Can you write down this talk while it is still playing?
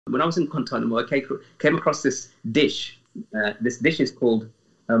when I was in Guantanamo, I came across this dish. This dish is called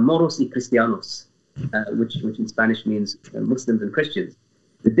moros y cristianos, which in Spanish means Muslims and Christians.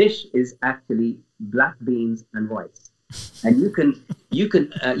 The dish is actually black beans and rice, and you can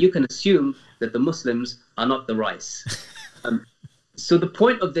assume that the Muslims are not the rice. So the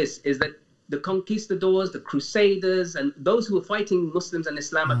point of this is that the conquistadors, the crusaders, and those who were fighting Muslims and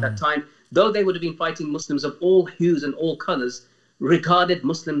Islam at that time, though they would have been fighting Muslims of all hues and all colors, regarded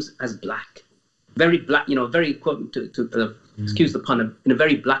Muslims as black, very black, very, excuse the pun, in a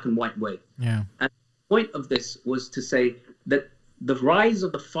very black and white way. Yeah. And the point of this was to say that the rise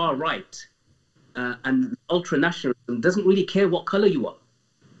of the far right and ultra-nationalism doesn't really care what color you are,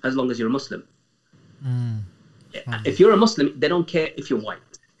 as long as you're a Muslim. If you're a Muslim, they don't care if you're white.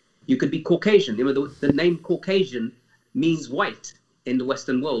 You could be Caucasian. The name Caucasian means white in the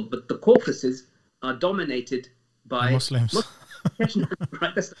Western world, but the Caucasus are dominated by Muslims.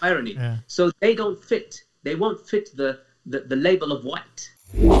 Right? That's the irony. Yeah. So they don't fit. They won't fit the label of white.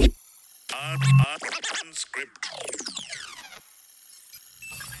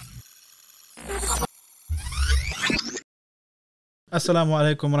 Assalamu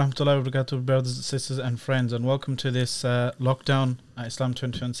alaikum wa rahmatullahi wa barakatuh, brothers, sisters and friends, and welcome to this Lockdown Islam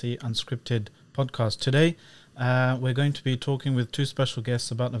 2020 Unscripted podcast. Today we're going to be talking with two special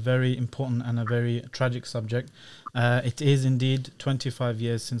guests about a very important and a very tragic subject. It is indeed 25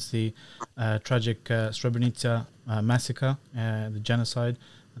 years since the tragic Srebrenica massacre, the genocide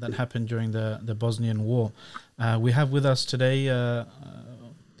that happened during the Bosnian War. We have with us today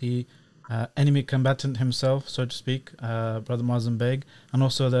the enemy combatant himself, so to speak, Brother Muazzam Beg, and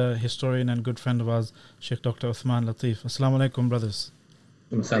also the historian and good friend of ours, Sheikh Dr. Uthman Latif. Assalamu alaikum, brothers.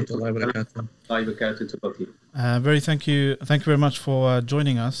 Thank you very much for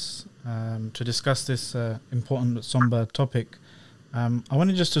joining us to discuss this important but somber topic. I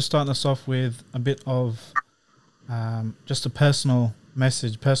wanted just to start us off with a bit of just a personal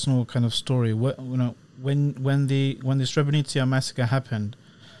message, personal kind of story. When the Srebrenica massacre happened,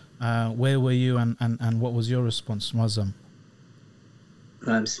 where were you and what was your response, Muazzam?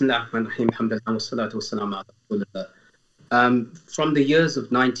 From the years of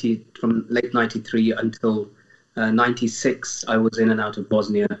from late 93 until 96, I was in and out of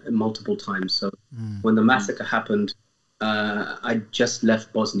Bosnia multiple times. So when the massacre happened, I just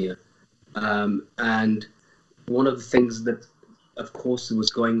left Bosnia. And one of the things that, of course, was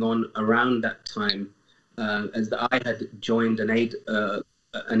going on around that time is that I had joined an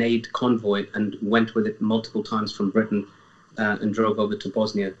aid convoy and went with it multiple times from Britain and drove over to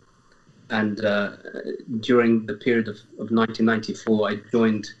Bosnia. And during the period of 1994, I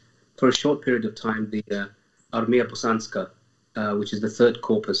joined for a short period of time the Armia Bosanska, which is the third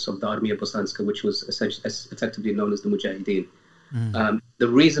corpus of the Armia Bosanska, which was effectively known as the Mujahideen. The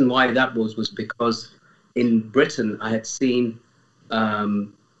reason why that was because in Britain I had seen the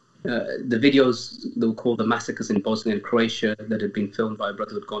videos that were called the massacres in Bosnia and Croatia that had been filmed by a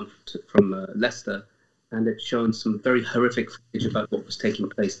brother who had gone from Leicester, and had shown some very horrific footage about what was taking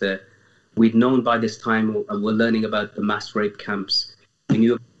place there. We'd known by this time, we're learning about the mass rape camps. We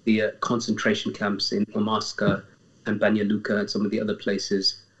knew about the concentration camps in Omarska and Banja Luka and some of the other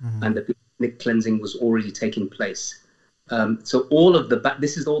places, and the ethnic cleansing was already taking place. So all of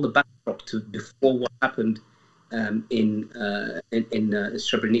this is all the backdrop to before what happened in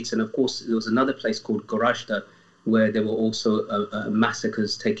Srebrenica. And of course, there was another place called Gorazda where there were also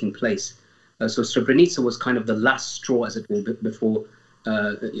massacres taking place. So Srebrenica was kind of the last straw, as it were, before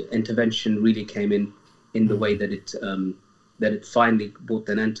intervention really came in the way that it finally brought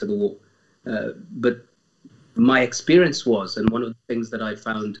an end to the war. But my experience was, and one of the things that I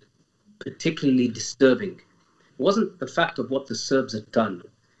found particularly disturbing, wasn't the fact of what the Serbs had done.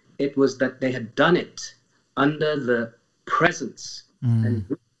 It was that they had done it under the presence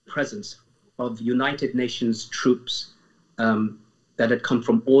of United Nations troops that had come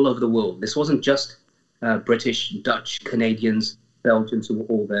from all over the world. This wasn't just British, Dutch, Canadians, Belgians who were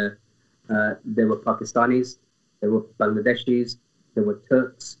all there. There were Pakistanis, there were Bangladeshis, there were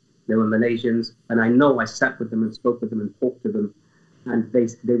Turks, there were Malaysians, and I know I sat with them and spoke with them and talked to them, and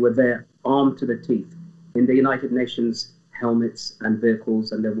they were there armed to the teeth in the United Nations helmets and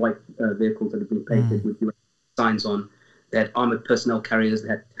vehicles, and their white vehicles that had been painted with UN signs on. They had armored personnel carriers, they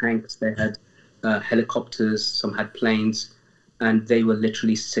had tanks, they had helicopters, some had planes, and they were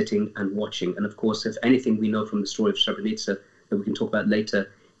literally sitting and watching. And of course, if anything we know from the story of Srebrenica that we can talk about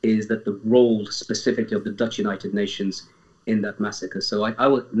later, is that the role specifically of the Dutch United Nations in that massacre. So I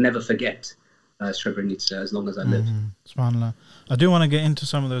will never forget Srebrenica as long as I live. SubhanAllah. I do want to get into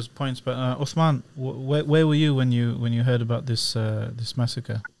some of those points, but Uthman, where were you when you heard about this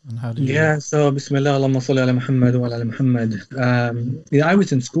massacre? And how did you? Yeah, so Bismillah, Allahumma salli ala Muhammad wa ala Muhammad. Yeah, I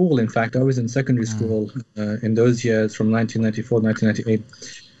was in school, in fact. I was in secondary school in those years from 1994,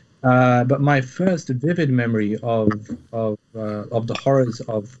 1998. But my first vivid memory of the horrors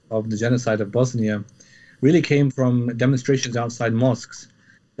of the genocide of Bosnia really came from demonstrations outside mosques.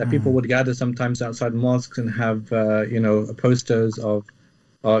 That people would gather sometimes outside mosques and have, posters of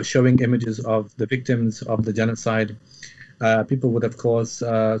showing images of the victims of the genocide. People would, of course,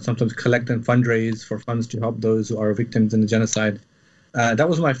 sometimes collect and fundraise for funds to help those who are victims in the genocide. That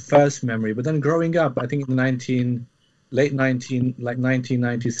was my first memory. But then growing up, I think in the late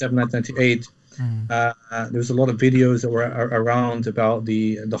 1997, 1998, there was a lot of videos that were around about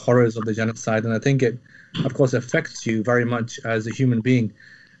the horrors of the genocide. And I think it, of course, affects you very much as a human being.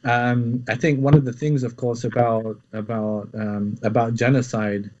 I think one of the things, of course, about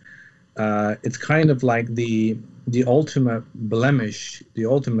genocide, it's kind of like the ultimate blemish, the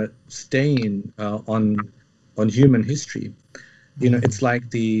ultimate stain on human history. It's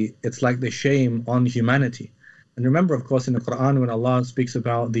like the shame on humanity. And remember, of course, in the Quran, when Allah speaks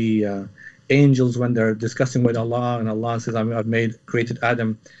about the angels when they're discussing with Allah, and Allah says, "I've created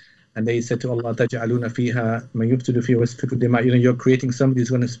Adam." And they said to Allah, "Taj'aluna fiha man yufsidu fiha wa yasfiku dima." You're creating somebody who's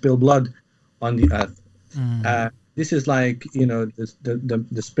going to spill blood on the earth. This is like,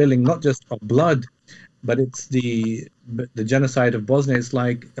 the spilling not just of blood, but it's the genocide of Bosnia is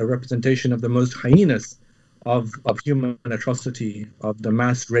like a representation of the most heinous of human atrocity, of the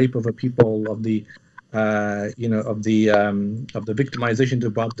mass rape of a people, of the victimization, the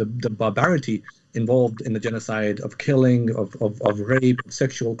barbarity involved in the genocide, of killing, of rape,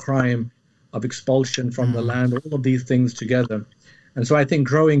 sexual crime, of expulsion from the land, all of these things together. And so I think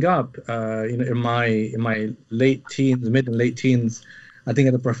growing up, in my late teens, mid and late teens, I think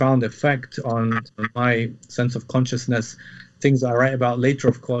had a profound effect on my sense of consciousness. Things I write about later,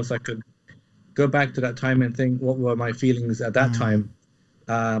 of course, I could go back to that time and think, what were my feelings at that time?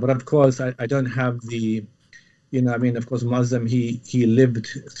 But of course, I don't have the, of course, Muslim, he lived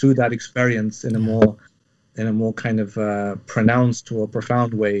through that experience in a more kind of pronounced or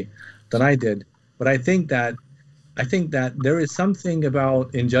profound way than I did. But I think that there is something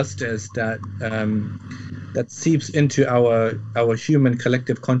about injustice that seeps into our human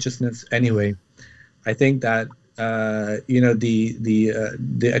collective consciousness anyway. I think that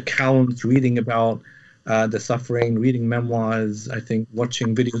the accounts, reading about the suffering, reading memoirs, I think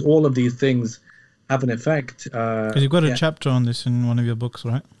watching videos, all of these things have an effect. Because you've got a chapter on this in one of your books,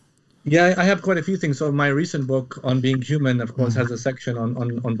 right? Yeah, I have quite a few things. So my recent book on being human, of course, has a section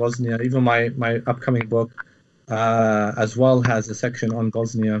on Bosnia. Even my upcoming book as well has a section on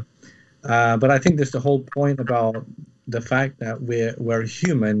Bosnia. But I think there's the whole point about the fact that we're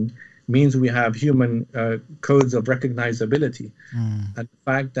human means we have human codes of recognizability. And the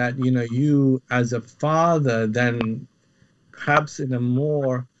fact that, you as a father then perhaps in a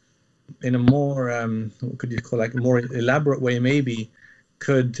more what could you call, like a more elaborate way maybe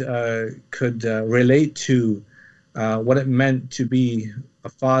could relate to what it meant to be a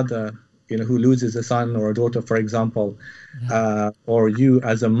father, who loses a son or a daughter, for example, or you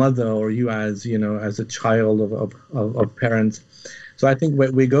as a mother, or you as as a child of parents. So I think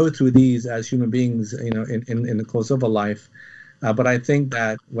we go through these as human beings, in the course of a life. But I think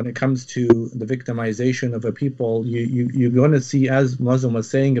that when it comes to the victimization of a people, you're going to see, as Muslim was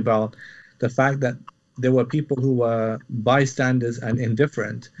saying, about the fact that there were people who were bystanders and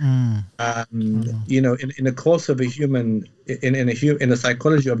indifferent. In the course of a human, in the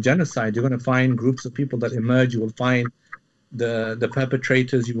psychology of genocide, you're going to find groups of people that emerge. You will find the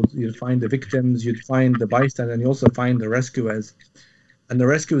perpetrators, you'll find the victims, you'd find the bystanders, and you also find the rescuers. And the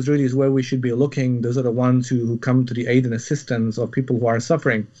rescuers really is where we should be looking. Those are the ones who come to the aid and assistance of people who are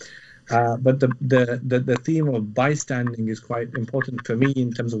suffering. But the theme of bystanding is quite important for me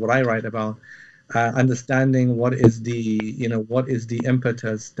in terms of what I write about. Understanding what is the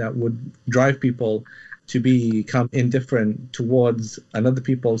impetus that would drive people to become indifferent towards another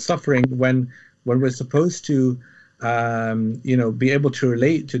people's suffering when we're supposed to be able to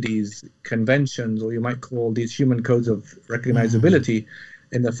relate to these conventions, or you might call these human codes of recognizability,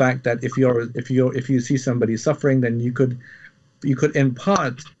 in the fact that if you see somebody suffering, then you could in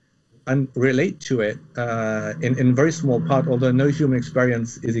part and relate to it in very small part, although no human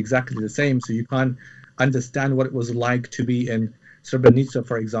experience is exactly the same. So you can't understand what it was like to be in Srebrenica,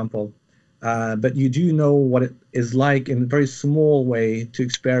 for example. But you do know what it is like in a very small way to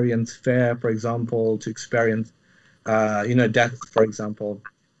experience fear, for example, to experience death, for example.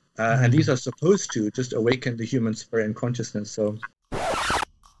 And these are supposed to just awaken the human spirit and consciousness. So,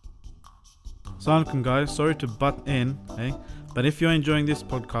 Assalamualaikum guys, sorry to butt in, But if you're enjoying this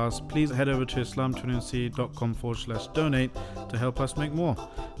podcast, please head over to islam21c.com/donate to help us make more.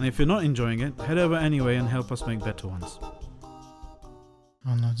 And if you're not enjoying it, head over anyway and help us make better ones.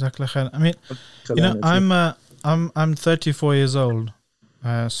 Oh, no, I mean, I'm 34 years old,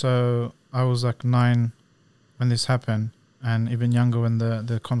 so I was like 9 when this happened, and even younger when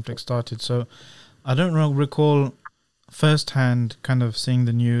the conflict started. So I don't recall firsthand kind of seeing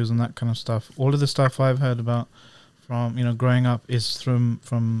the news and that kind of stuff. All of the stuff I've heard about from growing up is from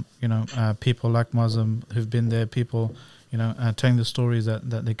people like Muslim who've been there, people telling the stories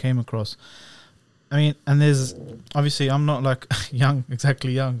that they came across. I mean, and there's obviously I'm not like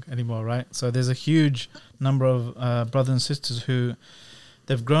exactly young anymore, right? So there's a huge number of brothers and sisters who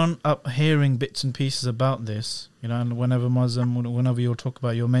they've grown up hearing bits and pieces about this, and whenever you'll talk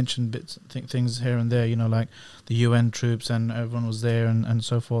about, you'll mention things here and there, like the UN troops and everyone was there and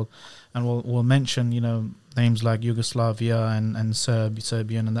so forth, and we'll mention names like Yugoslavia and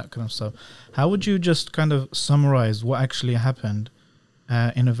Serbian and that kind of stuff. How would you just kind of summarize what actually happened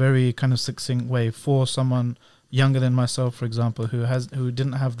in a very kind of succinct way for someone younger than myself, for example, who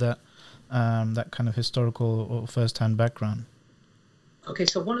didn't have that kind of historical or first-hand background? Okay,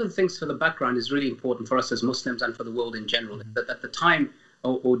 so one of the things for the background is really important for us as Muslims and for the world in general. That at the time,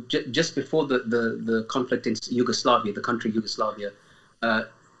 just before the conflict in Yugoslavia, the country Yugoslavia,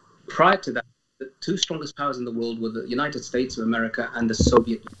 prior to that, the two strongest powers in the world were the United States of America and the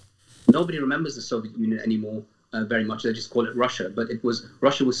Soviet Union. Nobody remembers the Soviet Union anymore very much. They just call it Russia. But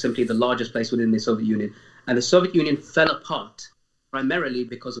Russia was simply the largest place within the Soviet Union. And the Soviet Union fell apart primarily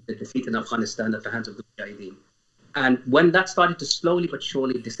because of the defeat in Afghanistan at the hands of the Mujahideen. And when that started to slowly but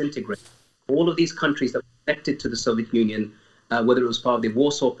surely disintegrate, all of these countries that were connected to the Soviet Union, whether it was part of the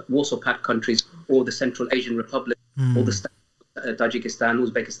Warsaw Pact countries or the Central Asian Republic, or the Tajikistan,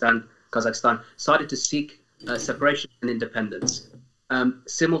 Uzbekistan, Kazakhstan, started to seek separation and independence.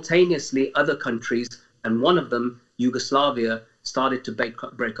 Simultaneously, other countries, and one of them, Yugoslavia, started to break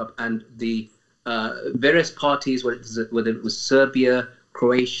up, and the various parties, whether it was Serbia,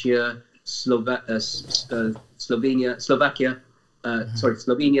 Croatia, Slovenia,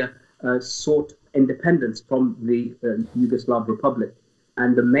 sought independence from the Yugoslav Republic.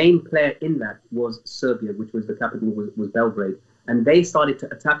 And the main player in that was Serbia, which was the capital was Belgrade. And they started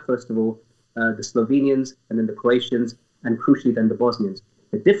to attack, first of all, the Slovenians, and then the Croatians, and crucially then the Bosnians.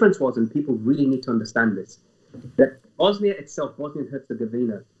 The difference was, and people really need to understand this, that Bosnia itself, Bosnia and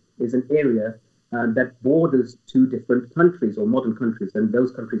Herzegovina, is an area that borders two different countries, or modern countries, and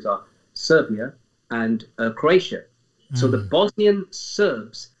those countries are Serbia and Croatia. So the Bosnian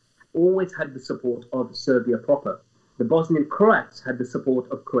Serbs always had the support of Serbia proper. The Bosnian Croats had the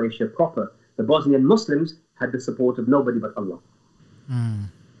support of Croatia proper. The Bosnian Muslims had the support of nobody but Allah.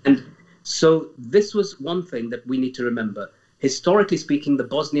 And so this was one thing that we need to remember. Historically speaking, the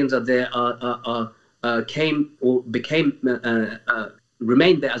Bosnians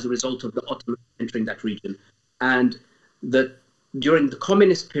remained there as a result of the Ottomans entering that region. And during the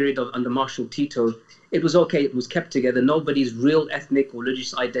communist period under Marshal Tito, it was okay, it was kept together. Nobody's real ethnic or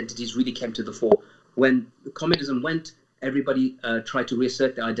religious identities really came to the fore. When communism went, everybody tried to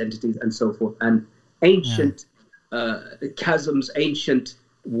reassert their identities and so forth. And ancient chasms, ancient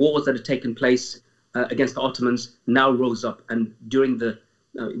wars that had taken place against the Ottomans now rose up. And during the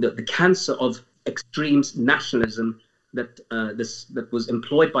cancer of extreme nationalism that was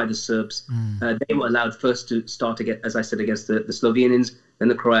employed by the Serbs, they were allowed first to start again, as I said, against the Slovenians, then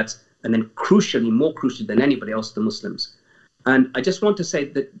the Croats, and then more crucially than anybody else, the Muslims. And I just want to say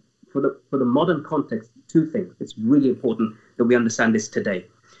that for the modern context, two things. It's really important that we understand this today.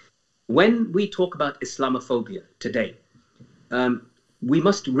 When we talk about Islamophobia today, we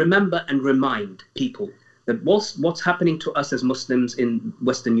must remember and remind people that what's happening to us as Muslims in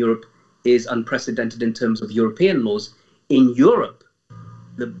Western Europe is unprecedented in terms of European laws. In Europe,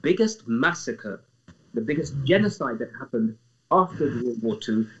 the biggest massacre, the biggest genocide that happened after World War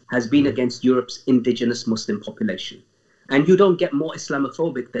II has been against Europe's indigenous Muslim population. And you don't get more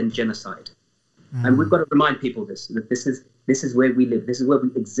Islamophobic than genocide. And we've got to remind people that this is where we live, this is where we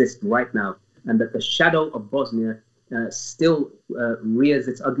exist right now, and that the shadow of Bosnia still rears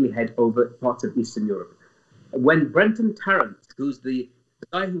its ugly head over parts of Eastern Europe. When Brenton Tarrant, who's the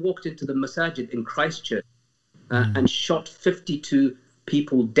guy who walked into the masajid in Christchurch and shot 52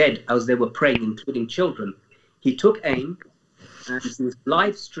 people dead as they were praying, including children, he took aim and he was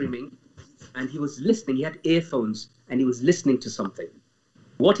live streaming and he was listening. He had earphones and he was listening to something.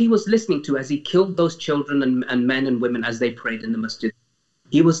 What he was listening to as he killed those children and men and women as they prayed in the masjid,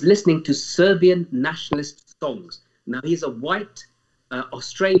 he was listening to Serbian nationalist songs. Now, he's a white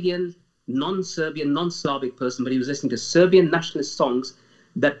Australian non-Serbian, non-Slavic person, but he was listening to Serbian nationalist songs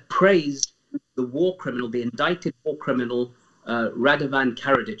that praised the war criminal, the indicted war criminal, Radovan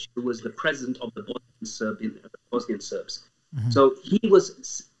Karadzic, who was the president of the Bosnian Serbs. Mm-hmm. So he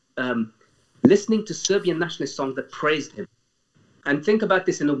was listening to Serbian nationalist songs that praised him. And think about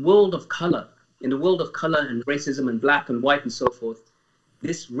this, in a world of color and racism and black and white and so forth,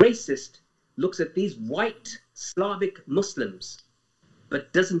 this racist looks at these white Slavic Muslims,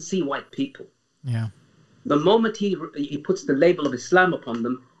 but doesn't see white people. Yeah. The moment he puts the label of Islam upon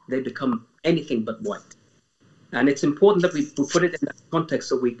them, they become anything but white. And it's important that we put it in that context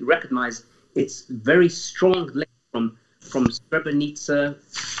so we recognize its very strong link from Srebrenica,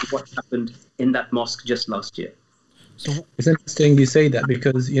 what happened in that mosque just last year. So it's interesting you say that,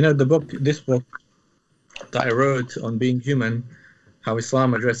 because this book that I wrote on being human, how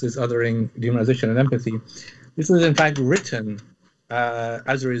Islam addresses othering, dehumanization, and empathy, this was in fact written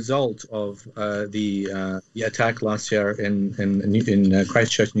as a result of the attack last year in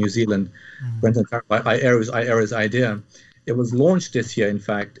Christchurch, New Zealand, by IAERA's idea. It was launched this year, in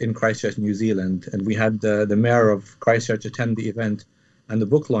fact, in Christchurch, New Zealand, and we had the mayor of Christchurch attend the event and the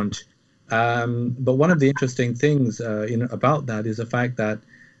book launch. But one of the interesting things about that is the fact that,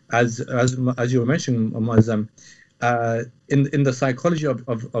 as you were mentioning, Muazzam, in the psychology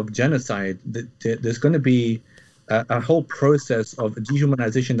of genocide, there's going to be a whole process of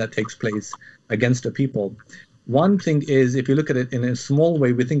dehumanization that takes place against a people. One thing is, if you look at it in a small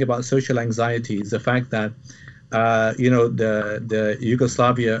way, we think about social anxiety, is the fact that the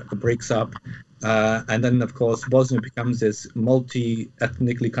Yugoslavia breaks up, and then of course Bosnia becomes this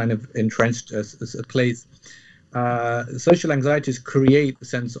multi-ethnically kind of entrenched as a place. Social anxieties create a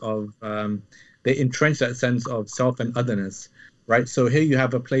sense of they entrench that sense of self and otherness, right? So here you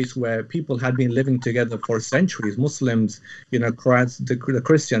have a place where people had been living together for centuries, Muslims, Croats, the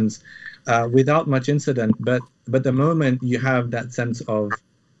Christians, without much incident. But the moment you have that sense of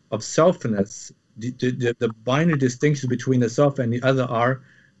selfness, the binary distinctions between the self and the other are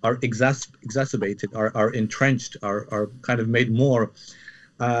exacerbated, are entrenched, are kind of made more.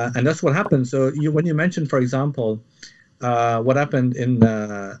 And that's what happened. So when you mentioned, for example, what happened in,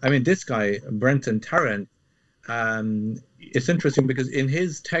 this guy, Brenton Tarrant, it's interesting because in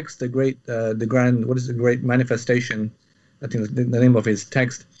his text, the great manifestation, I think the name of his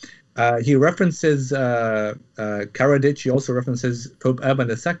text, he references Karadzic. He also references Pope Urban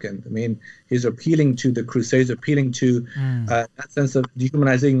II. He's appealing to the Crusades, appealing to that sense of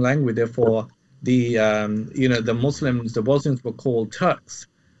dehumanizing language. Therefore, the Muslims, the Bosnians were called Turks.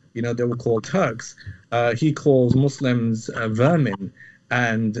 They were called Turks. He calls Muslims vermin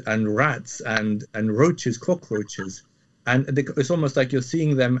and rats and roaches, cockroaches. And it's almost like you're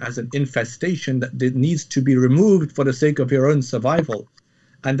seeing them as an infestation that needs to be removed for the sake of your own survival.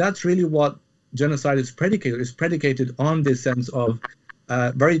 And that's really what genocide is predicated. It's predicated on this sense of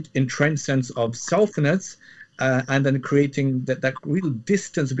very entrenched sense of selfness, and then creating that real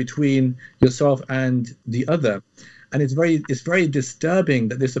distance between yourself and the other. And it's very disturbing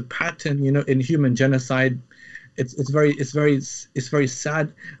that there's a pattern, in human genocide. It's very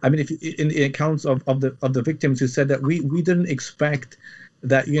sad. If in the accounts of the victims who said that we didn't expect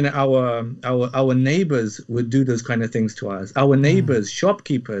that our neighbors would do those kind of things to us. Our neighbors,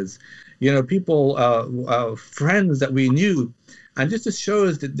 shopkeepers, people, friends that we knew, and this just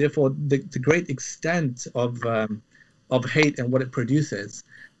shows that therefore the great extent of hate and what it produces.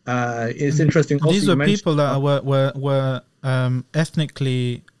 It's interesting. Also, these are people that were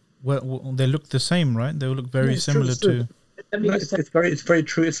ethnically. They look the same, right? They look very similar to. No, it's very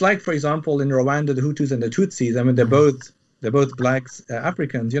true. It's like, for example, in Rwanda, the Hutus and the Tutsis. They're both blacks,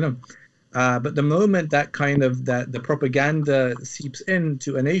 Africans, But the moment that the propaganda seeps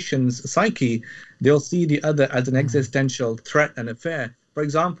into a nation's psyche, they'll see the other as an existential threat and affair. For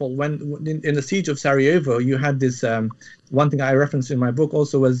example, when in the siege of Sarajevo, you had this. One thing I referenced in my book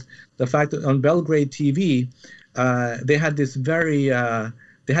also was the fact that on Belgrade TV, they had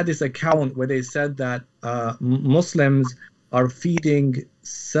this account where they said that Muslims are feeding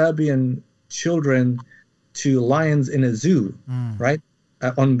Serbian children to lions in a zoo, right?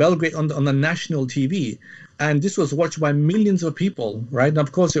 On Belgrade, on the national TV. And this was watched by millions of people, right? And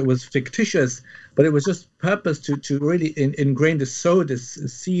of course, it was fictitious, but it was just purpose to really ingrain this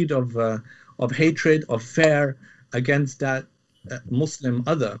seed of hatred, of fear against that Muslim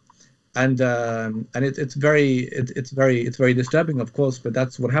other. And it's very disturbing, of course, but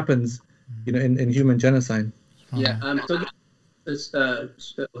that's what happens, in human genocide. Yeah.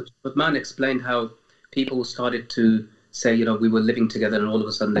 Uthman explained how people started to say, we were living together, and all of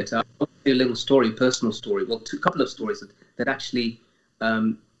a sudden they said, "I'll tell you a little story, personal story." Well, a couple of stories that actually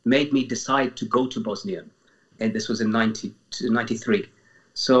made me decide to go to Bosnia. And this was in 93.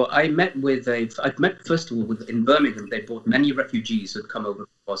 So I'd met first of all in Birmingham. They brought many refugees who had come over from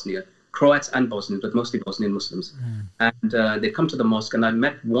Bosnia, Croats and Bosnians, but mostly Bosnian Muslims. And they come to the mosque, and I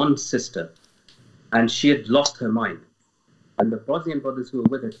met one sister, and she had lost her mind. And the Bosnian brothers who were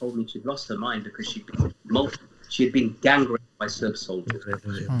with her told me she'd lost her mind because she had been gang raped by Serb soldiers,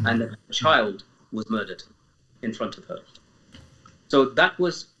 and a child was murdered in front of her. So that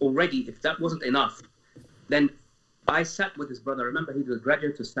was already, if that wasn't enough, then I sat with his brother. I remember he was a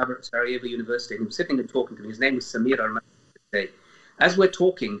graduate of Sarajevo University, and he was sitting and talking to me. His name was Samir, I remember today. As we're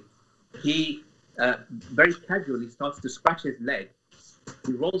talking, he very casually starts to scratch his leg.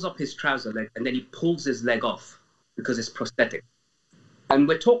 He rolls up his trouser leg, and then he pulls his leg off because it's prosthetic. And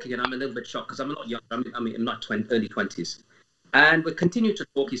we're talking, and I'm a little bit shocked because I'm a lot younger. I'm not early 20s. And we continue to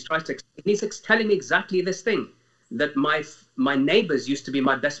talk. He's telling me exactly this thing, that my neighbors used to be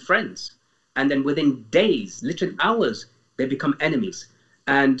my best friends. And then within days, literally hours, they become enemies.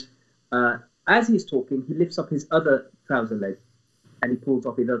 And as he's talking, he lifts up his other trouser leg and he pulls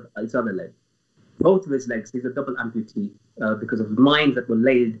off his other leg. Both of his legs, he's a double amputee because of mines that were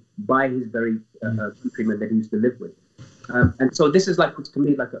laid by his very countrymen that he used to live with. And so this is like, to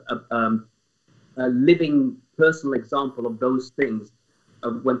me, like a living personal example of those things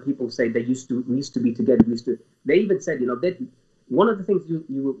of when people say we used to be together. They even said, one of the things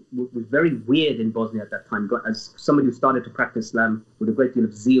was very weird in Bosnia at that time, as somebody who started to practice Islam with a great deal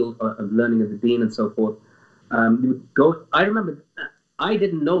of zeal of learning of the deen and so forth. You would go. I remember I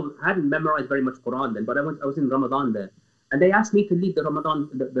hadn't memorized very much Quran then, but I was in Ramadan there, and they asked me to lead the Ramadan,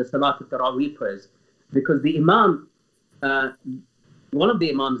 the Salat al-Tarawih prayers, because the Imam, one of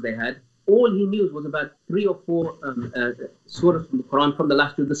the Imams they had, all he knew was about 3 or 4 surahs from the Quran, from the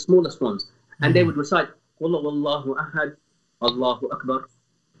last to the smallest ones, and they would recite Qul Huwallahu Ahad, Allahu Akbar.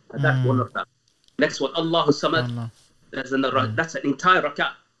 That's one of them. Next one, Allahu Samad. That's an entire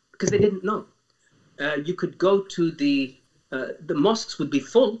rak'ah, because they didn't know. You could go to the mosques would be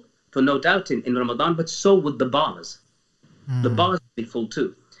full, for no doubt in Ramadan, but so would the bars. The bars would be full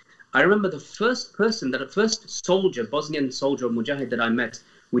too. I remember the first soldier, Bosnian soldier, Mujahid that I met,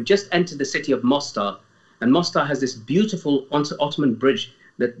 we just entered the city of Mostar, and Mostar has this beautiful Ottoman bridge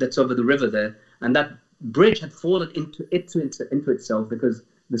that's over the river there, and that bridge had fallen into itself because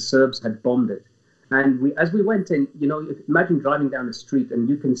the Serbs had bombed it. And as we went in, imagine driving down the street and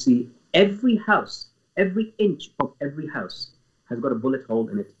you can see every house, every inch of every house has got a bullet hole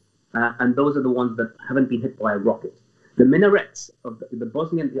in it, and those are the ones that haven't been hit by a rocket. The minarets of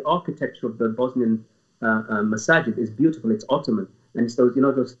the architecture of the Bosnian masajid is beautiful. It's Ottoman, and it's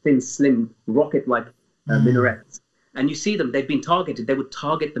those thin, slim, rocket-like minarets. And you see them; they've been targeted. They would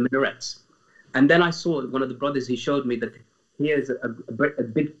target the minarets. And then I saw one of the brothers. He showed me that here's a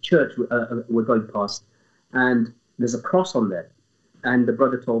big church we're going past, and there's a cross on there. And the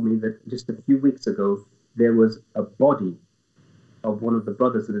brother told me that just a few weeks ago there was a body of one of the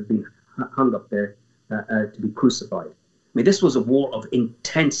brothers that had been hung up there to be crucified. I mean, this was a war of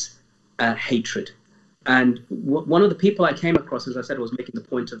intense hatred. And one of the people I came across, as I said, was making the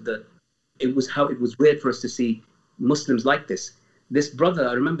point of it was weird for us to see Muslims like this. This brother,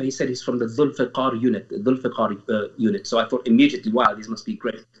 I remember he said he's from the Zulfiqar unit. So I thought immediately, wow, these must be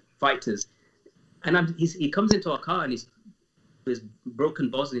great fighters. And he comes into our car and there's broken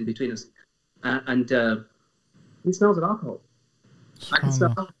Bosnian between us. And he smells of alcohol. I can smell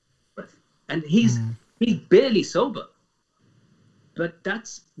alcohol. And he's barely sober. But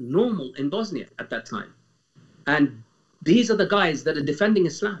that's normal in Bosnia at that time. And these are the guys that are defending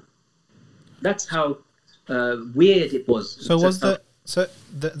Islam. That's how weird it was. So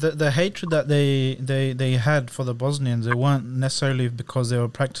the hatred that they had for the Bosnians, they weren't necessarily because they were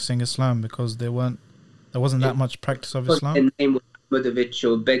practicing Islam, because there wasn't that much practice of Islam. His name was Ahmedovic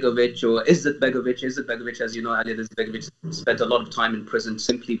or Begovic or Izzat Begovic, as you know, Ali Izzat Begovic spent a lot of time in prison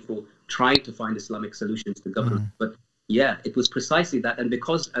simply for trying to find Islamic solutions to government. But yeah, it was precisely that. And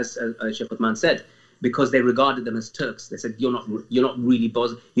because, as Sheikh Uthman said, because they regarded them as Turks, they said, you're not really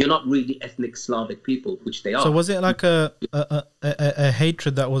Bosnian, you're not really ethnic Slavic people, which they are. So was it like a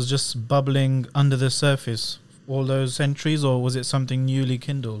hatred that was just bubbling under the surface all those centuries, or was it something newly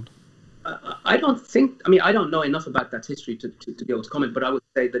kindled? I don't know enough about that history to be able to comment, but I would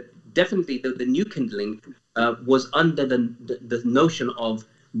say that definitely the new kindling was under the notion of,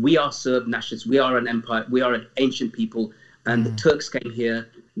 we are Serb nationalists, we are an empire, we are an ancient people, and the Turks came here.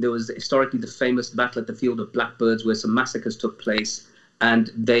 There was historically the famous battle at the Field of Blackbirds where some massacres took place, and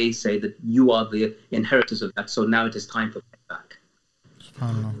they say that you are the inheritors of that, so now it is time for payback.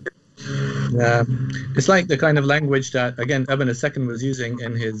 It's like the kind of language that, again, Urban II was using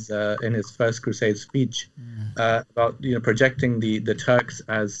in his First Crusade speech, about projecting the Turks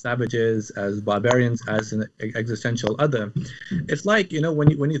as savages, as barbarians, as an existential other. It's like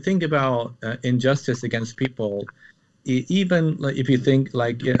when you think about injustice against people, even like if you think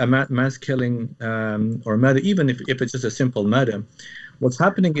like a mass killing or murder, even if it's just a simple murder, what's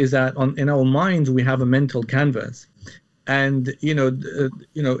happening is that in our minds we have a mental canvas. And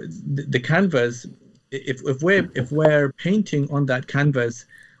the canvas, if we're painting on that canvas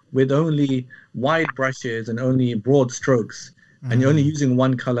with only wide brushes and only broad strokes, and you're only using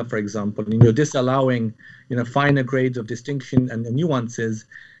one color, for example, and you're disallowing finer grades of distinction and the nuances,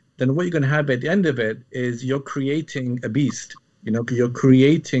 then what you're going to have at the end of it is you're creating a beast. You're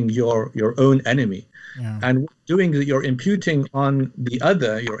creating your own enemy, and doing that, you're imputing on the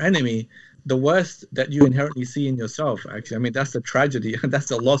other, your enemy, the worst that you inherently see in yourself. Actually, I mean, that's the tragedy. That's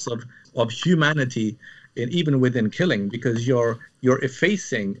the loss of humanity, even within killing, because you're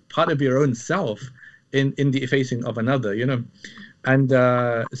effacing part of your own self in the effacing of another. And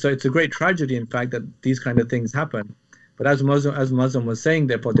so it's a great tragedy, in fact, that these kind of things happen. But as Muslim was saying,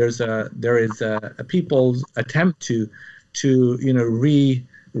 therefore, there is a people's attempt to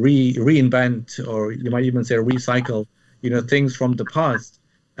reinvent, or you might even say recycle, things from the past,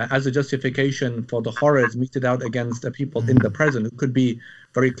 as a justification for the horrors meted out against the people in the present, who could be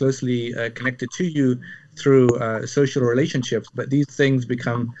very closely connected to you through social relationships. But these things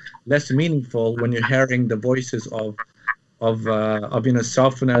become less meaningful when you're hearing the voices of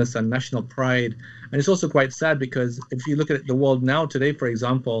selfness and national pride. And it's also quite sad, because if you look at the world now today, for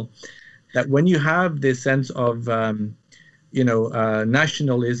example, that when you have this sense of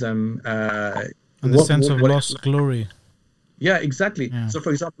nationalism, and the sense of lost glory. Yeah, exactly. Yeah. So,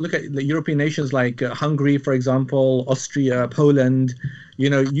 for example, look at the European nations like Hungary, for example, Austria, Poland.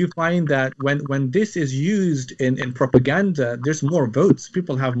 You find that when this is used in propaganda, there's more votes.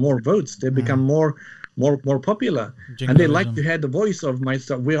 People have more votes. They become more popular, and they like to hear the voice of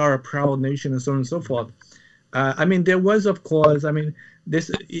myself. We are a proud nation, and so on and so forth. I mean, there was, of course, I mean,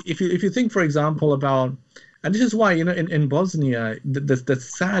 this. If you think, for example, about, and this is why in Bosnia, the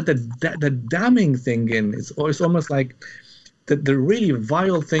sad, the damning thing it's almost like. The really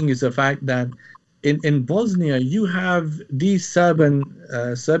vile thing is the fact that in Bosnia you have these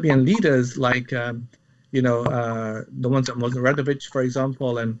Serbian leaders like the ones at Radovic, for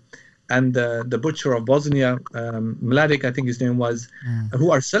example, and the butcher of Bosnia, Mladic, I think his name was,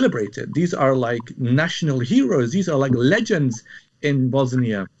 who are celebrated. These are like national heroes. These are like legends in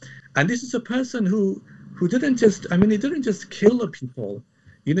Bosnia, and this is a person who didn't just, I mean, he didn't just kill the people.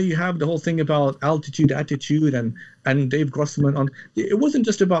 You have the whole thing about altitude, attitude, and Dave Grossman on. It wasn't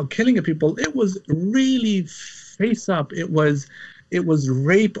just about killing the people. It was really face up. It was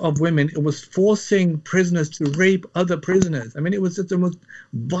rape of women. It was forcing prisoners to rape other prisoners. I mean, it was just the most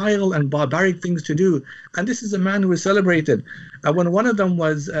vile and barbaric things to do. And this is a man who was celebrated. When one of them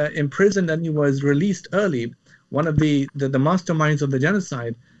was imprisoned and he was released early, one of the masterminds of the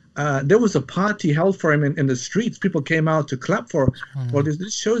genocide, there was a party held for him in the streets. People came out to clap for this.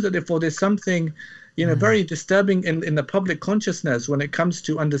 This shows that therefore there's something, very disturbing in the public consciousness when it comes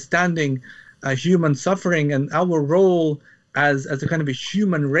to understanding human suffering and our role as a kind of a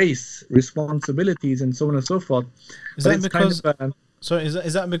human race, responsibilities, and so on and so forth. Is that because?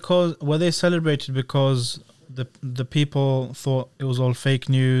 Is that because were they celebrated because the people thought it was all fake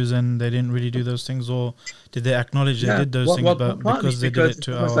news and they didn't really do those things, or did they acknowledge they did those things, but because they did it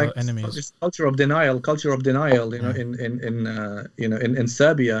to our enemies? This culture of denial, in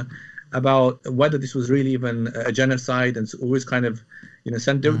Serbia, about whether this was really even a genocide, and always kind of,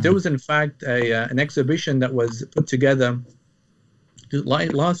 there was in fact an exhibition that was put together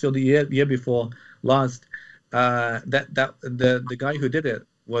last year, the year before last, that the guy who did it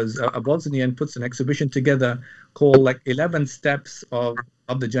was a Bosnian, puts an exhibition together called like 11 steps of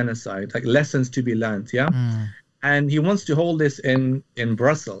the genocide, like lessons to be learned. And he wants to hold this in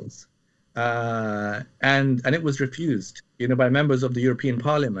Brussels, and it was refused, by members of the European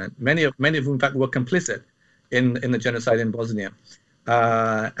Parliament, many of whom in fact were complicit in the genocide in Bosnia,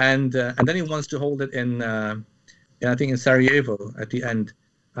 and then he wants to hold it in I think in Sarajevo at the end.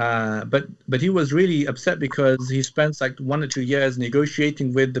 But he was really upset because he spent like 1 or 2 years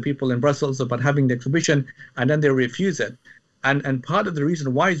negotiating with the people in Brussels about having the exhibition, and then they refuse it. And part of the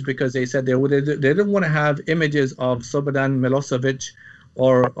reason why is because they said they didn't want to have images of Slobodan Milosevic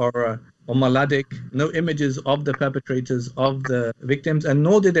or Mladic, no images of the perpetrators, of the victims, and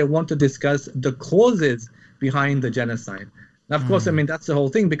nor did they want to discuss the causes behind the genocide. Now, of course, I mean, that's the whole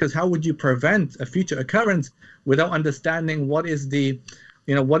thing, because how would you prevent a future occurrence without understanding what is the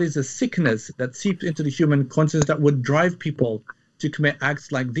what is the sickness that seeps into the human conscience that would drive people to commit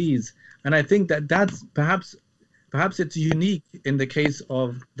acts like these. And I think that that's perhaps it's unique in the case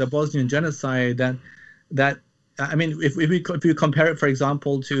of the Bosnian genocide that I mean, if you compare it, for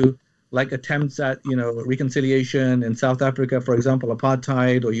example, to like attempts at reconciliation in South Africa, for example,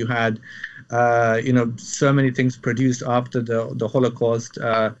 apartheid, or you had so many things produced after the Holocaust,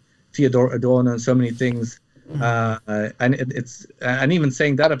 Theodor Adorno, and so many things. And and even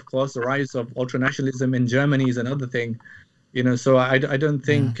saying that, of course, the rise of ultranationalism in Germany is another thing. So I don't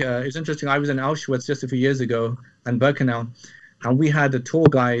think it's interesting. I was in Auschwitz just a few years ago and Birkenau, and we had a tour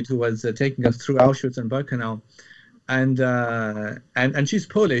guide who was taking us through Auschwitz and Birkenau, and she's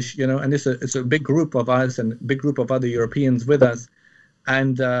Polish, and it's a big group of us and a big group of other Europeans with us,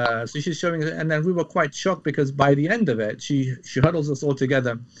 and so she's showing us, and then we were quite shocked because by the end of it, she huddles us all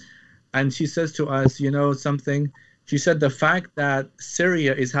together, and she says to us, something. She said the fact that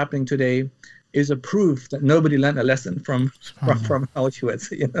Syria is happening today is a proof that nobody learned a lesson from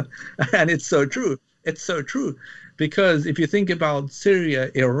Auschwitz, and it's so true. It's so true, because if you think about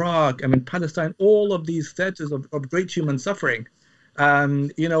Syria, Iraq, Palestine, all of these theaters of great human suffering,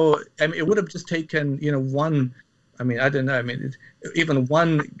 it would have just taken, one, I don't know, even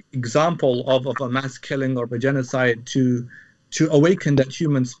one example of a mass killing or of a genocide to awaken that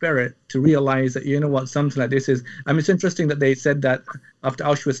human spirit, to realize that, something like this is, it's interesting that they said that after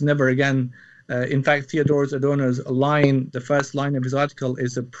Auschwitz, never again. In fact, Theodor Adorno's line, the first line of his article,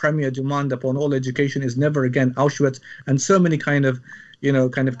 is the premier demand upon all education is never again Auschwitz, and so many kind of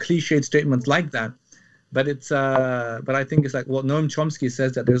cliched statements like that. But but I think it's like what Noam Chomsky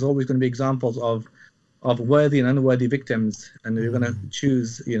says, that there's always going to be examples of worthy and unworthy victims, and you're going to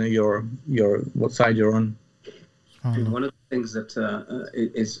choose, your what side you're on. One of the things that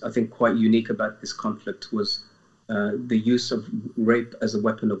is, I think, quite unique about this conflict was the use of rape as a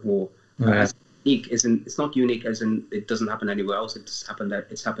weapon of war. It's not unique as in it doesn't happen anywhere else. It's happened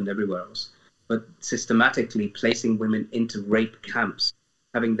everywhere else. But systematically placing women into rape camps,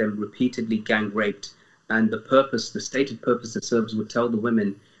 having them repeatedly gang raped, and the stated purpose that Serbs would tell the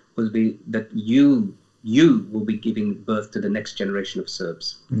women would be that you will be giving birth to the next generation of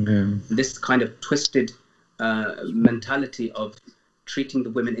Serbs. This kind of twisted mentality of treating the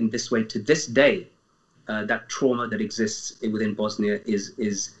women in this way to this day, that trauma that exists within Bosnia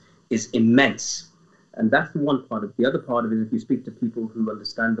is immense. And that's one part of it. The other part of it is if you speak to people who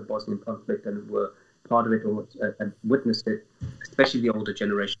understand the Bosnian conflict and were part of it or witnessed it, especially the older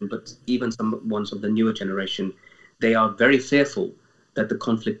generation, but even some ones of the newer generation, they are very fearful that the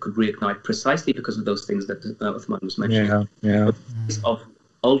conflict could reignite precisely because of those things that Uthman was mentioning. Of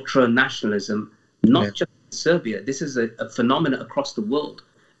ultra-nationalism, not just in Serbia. This is a phenomenon across the world.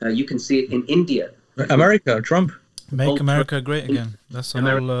 You can see it in India. America, Trump. Make America great again. That's the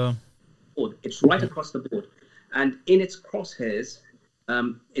whole... It's right across the board. And in its crosshairs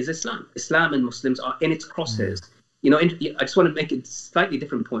is Islam. Islam and Muslims are in its crosshairs. I just want to make a slightly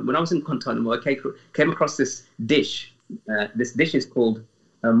different point. When I was in Guantanamo, I came across this dish. This dish is called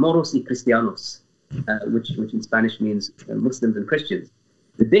moros y cristianos, which in Spanish means Muslims and Christians.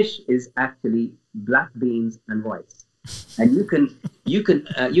 The dish is actually black beans and rice. And you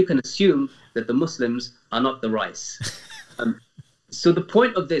can assume that the Muslims are not the rice. So the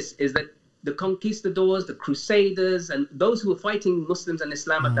point of this is that the conquistadors, the crusaders, and those who were fighting Muslims and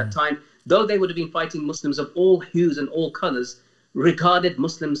Islam at that time, though they would have been fighting Muslims of all hues and all colors, regarded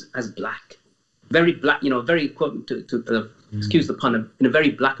Muslims as black, very black, very, excuse the pun, in a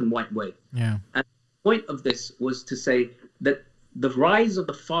very black and white way. Yeah. And the point of this was to say that the rise of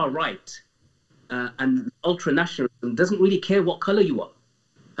the far right and ultra-nationalism doesn't really care what color you are,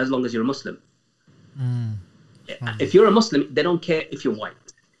 as long as you're a Muslim. If you're a Muslim, they don't care if you're white.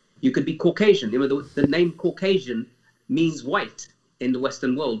 You could be Caucasian. The name Caucasian means white in the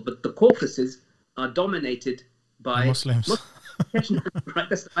Western world, but the Caucasus are dominated by Muslims. Right?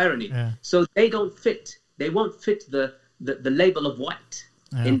 That's the irony. Yeah. So they don't fit. They won't fit the label of white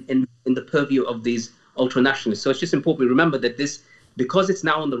in the purview of these ultra-nationalists. So it's just important we remember that this, because it's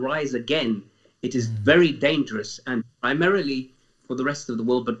now on the rise again, it is very dangerous, and primarily for the rest of the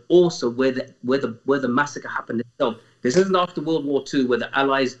world, but also where the massacre happened itself. This isn't after World War II where the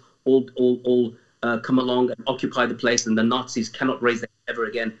Allies all come along and occupy the place and the Nazis cannot raise their head ever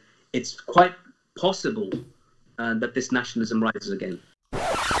again. It's quite possible that this nationalism rises again.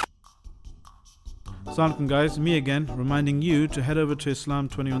 Assalamu alaikum guys, me again, reminding you to head over to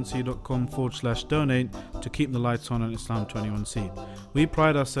islam21c.com/donate to keep the lights on Islam21c. We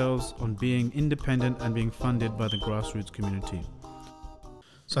pride ourselves on being independent and being funded by the grassroots community.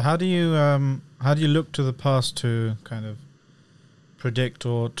 So how do you look to the past to kind of predict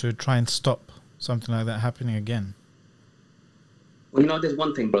or to try and stop something like that happening again? Well, there's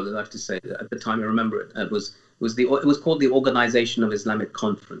one thing, brother, I have to say. At the time, I remember it. It was called the Organization of Islamic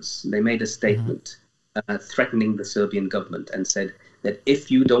Conference. They made a statement threatening the Serbian government and said that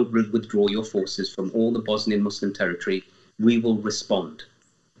if you don't withdraw your forces from all the Bosnian Muslim territory, we will respond.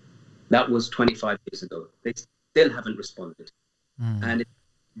 That was 25 years ago. They still haven't responded. And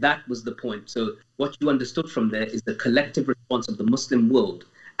that was the point. So what you understood from there is the collective response of the Muslim world,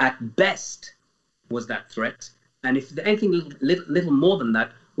 at best, was that threat. And if anything little more than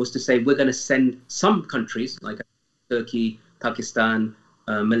that was to say, we're going to send some countries like Turkey, Pakistan,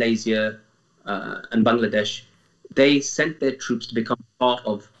 Malaysia, and Bangladesh, they sent their troops to become part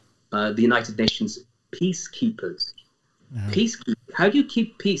of the United Nations peacekeepers. Peacekeepers. How do you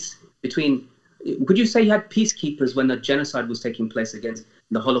keep peace between... Would you say you had peacekeepers when a genocide was taking place against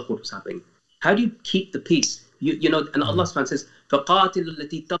the Holocaust was happening? How do you keep the peace? And Allah subhanahu says, فَقَاتِلُوا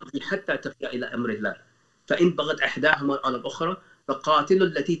الَّتِي تَبْغِي حَتَّى تَفِيَ إِلَى أَمْرِ اللَّهِ فَإِنْ بَغَتْ إِحْدَاهُمَا عَلَى الْأُخْرَى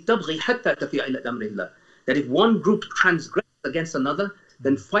فَقَاتِلُوا الَّتِي تَبْغِي حَتَّى تَفِيَ إِلَى أَمْرِ اللَّهِ. That if one group transgresses against another,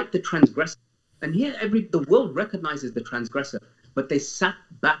 then fight the transgressor. And here the world recognizes the transgressor, but they sat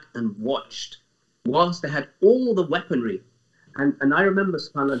back and watched whilst they had all the weaponry. And I remember,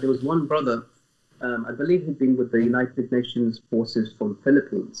 subhanAllah, there was one brother, I believe he'd been with the United Nations forces from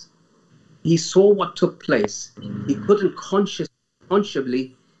Philippines. He saw what took place. He couldn't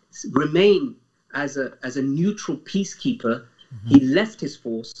consciously remain as a neutral peacekeeper. He left his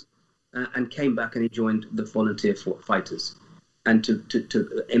force and came back, and he joined the volunteer fighters, and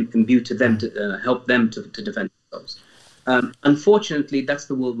to imbue to them, to help them to defend themselves. Unfortunately, that's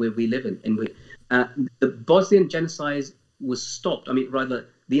the world where we live in. The Bosnian genocide was stopped. Rather,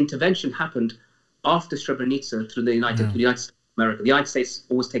 the intervention happened after Srebrenica through the United States of America. The United States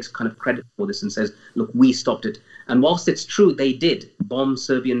always takes kind of credit for this and says, look, we stopped it. And whilst it's true, they did bomb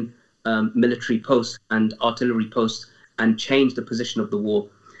Serbian military posts and artillery posts and change the position of the war.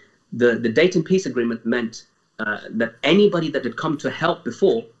 The Dayton Peace Agreement meant that anybody that had come to help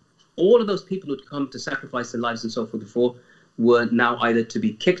before, all of those people who had come to sacrifice their lives and so forth before, were now either to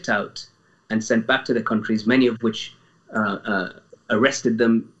be kicked out and sent back to their countries, many of which arrested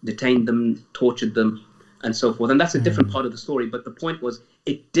them, detained them, tortured them, and so forth. And that's a different part of the story. But the point was,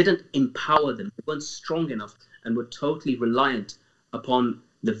 it didn't empower them. They weren't strong enough and were totally reliant upon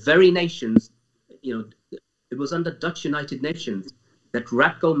the very nations. It was under Dutch United Nations that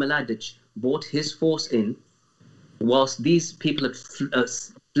Ratko Mladic brought his force in, whilst these people had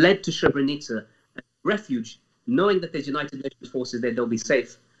fled to Srebrenica, refuge, knowing that there's United Nations forces there, they'll be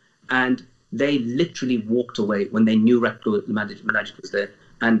safe. And they literally walked away when they knew Ratko Mladic was there.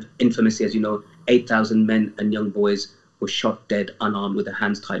 And infamously, as you know, 8,000 men and young boys were shot dead, unarmed, with their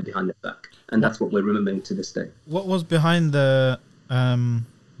hands tied behind their back. And that's what we're remembering to this day. What was behind the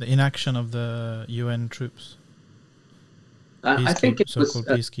inaction of the UN troops? I think it was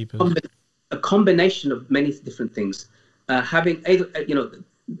peacekeepers. A combination of many different things. Having,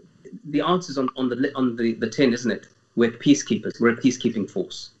 the answers on the tin, isn't it? We're peacekeepers. We're a peacekeeping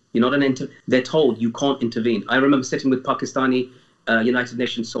force. You're not they're told you can't intervene. I remember sitting with Pakistani United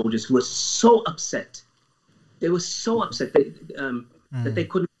Nations soldiers who were so upset. They were so upset that they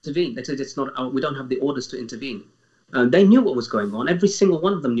couldn't intervene. They said, we don't have the orders to intervene. They knew what was going on. Every single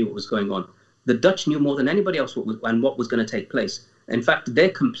one of them knew what was going on. The Dutch knew more than anybody else what was going to take place. In fact, their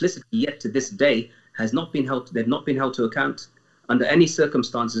complicity yet to this day has not been held. They've not been held to account under any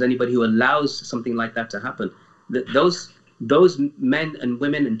circumstances. Anybody who allows something like that to happen, those men and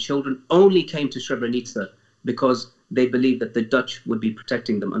women and children only came to Srebrenica because they believed that the Dutch would be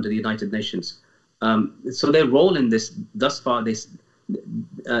protecting them under the United Nations. So their role in this, thus far, there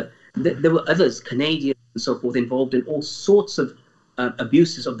were others, Canadians and so forth, involved in all sorts of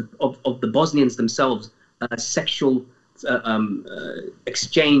abuses of the Bosnians themselves, sexual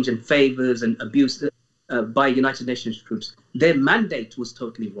exchange and favors and abuse by United Nations troops. Their mandate was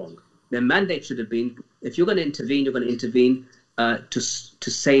totally wrong. Their mandate should have been, if you're going to intervene, you're going to intervene to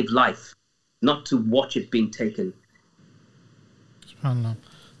save life, not to watch it being taken.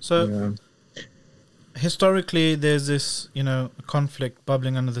 So historically, there's this, conflict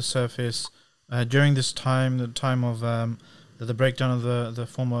bubbling under the surface during this time, the time of the breakdown of the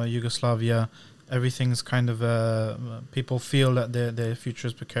former Yugoslavia. Everything's kind of people feel that their future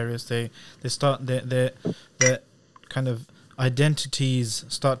is precarious. They start their kind of identities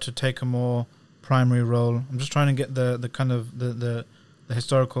start to take a more primary role. I'm just trying to get the kind of the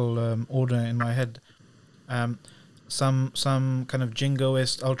historical order in my head. Some kind of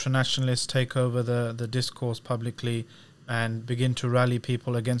jingoist, ultranationalists take over the discourse publicly and begin to rally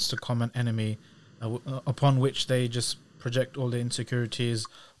people against a common enemy, upon which they just project all the insecurities,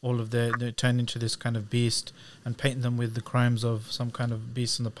 all of they turn into this kind of beast and paint them with the crimes of some kind of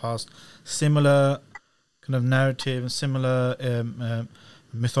beast in the past. Similar kind of narrative, similar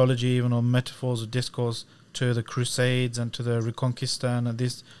mythology, even, or metaphors or discourse to the Crusades and to the Reconquista, and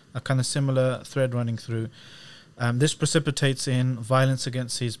this a kind of similar thread running through. This precipitates in violence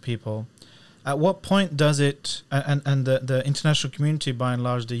against these people. At what point does it, and the international community, by and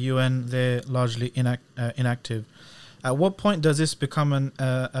large, the UN, they're largely inactive. At what point does this become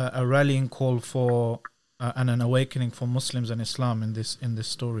a rallying call for and an awakening for Muslims and Islam in this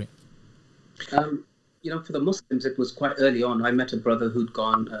story? For the Muslims, it was quite early on. I met a brother who'd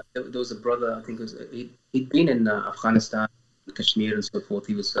gone. There was a brother, I think he'd been in Afghanistan, Kashmir, and so forth.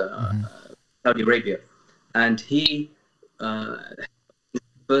 He was Saudi Arabia, and he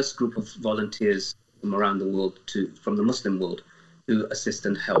first group of volunteers from around the world, from the Muslim world, to assist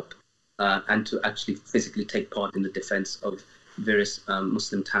and help, and to actually physically take part in the defense of various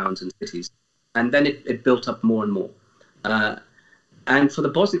Muslim towns and cities. And then it built up more and more. And for the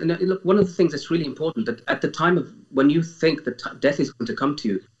Bosnian, look, one of the things that's really important, that at the time of when you think that death is going to come to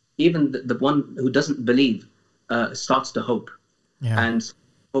you, even the one who doesn't believe starts to hope, and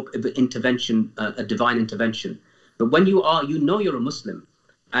hope of intervention, a divine intervention. But when you're a Muslim,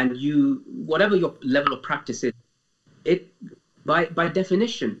 and whatever your level of practice is, it by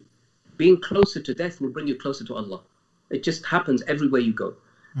definition, being closer to death will bring you closer to Allah. It just happens everywhere you go.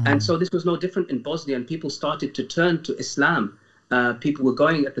 And so this was no different in Bosnia, and people started to turn to Islam. People were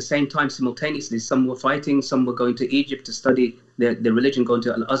going at the same time simultaneously. Some were fighting, some were going to Egypt to study their religion, going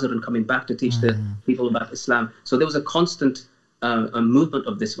to Al-Azhar and coming back to teach the people about Islam. So there was a constant a movement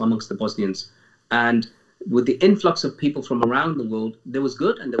of this amongst the Bosnians. And with the influx of people from around the world, there was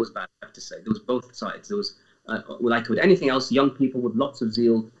good and there was bad, I have to say. There was both sides. There was, like with anything else, young people with lots of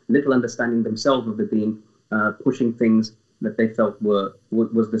zeal, little understanding themselves of the deen, pushing things that they felt was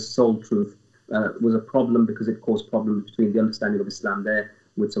the sole truth. Was a problem because it caused problems between the understanding of Islam there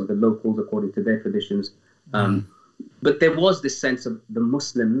with some of the locals according to their traditions. But there was this sense of the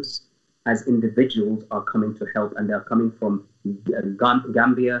Muslims as individuals are coming to help, and they're coming from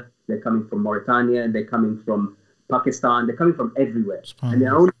Gambia, they're coming from Mauritania, they're coming from Pakistan, they're coming from everywhere. And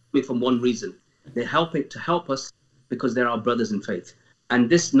they're only coming from one reason. They're helping to help us because they're our brothers in faith. And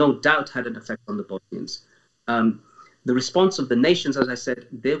this no doubt had an effect on the Bosnians. The response of the nations, as I said,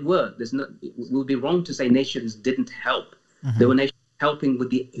 it would be wrong to say nations didn't help. There were nations helping with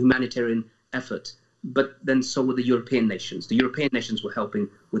the humanitarian effort, but then so were the European nations. The European nations were helping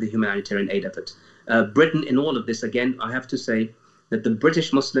with the humanitarian aid effort. Britain, in all of this, again, I have to say that the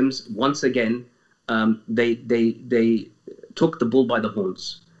British Muslims, once again, they took the bull by the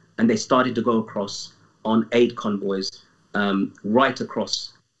horns, and they started to go across on aid convoys right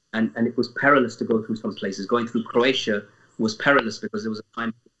across. And it was perilous to go through some places. Going through Croatia was perilous because there was a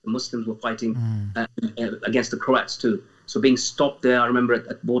time the Muslims were fighting against the Croats too. So being stopped there, I remember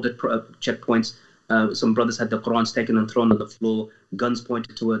at border checkpoints, some brothers had the Qurans taken and thrown on the floor, guns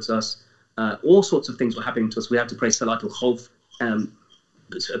pointed towards us. All sorts of things were happening to us. We had to pray Salatul Khawf,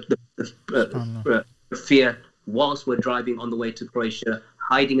 the fear whilst we're driving on the way to Croatia,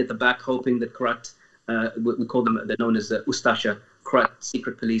 hiding at the back, hoping that Croat, we call them, they're known as Ustasha, Croat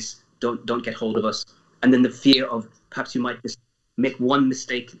secret police, don't get hold of us. And then the fear of perhaps you might just make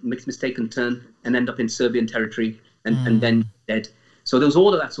mistaken turn and end up in Serbian territory and then dead. So there was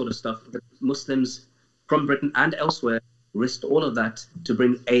all of that sort of stuff. The Muslims from Britain and elsewhere risked all of that to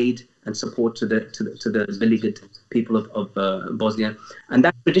bring aid and support to the beleaguered people of Bosnia. And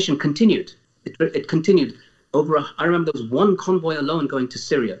that tradition continued. It continued over. I remember there was one convoy alone going to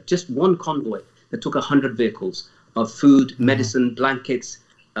Syria, just one convoy that took 100 vehicles of food, medicine, blankets,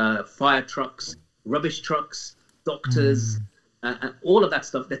 fire trucks, rubbish trucks, doctors, and all of that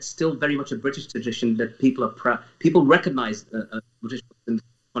stuff. That's still very much a British tradition that people are proud. People recognize British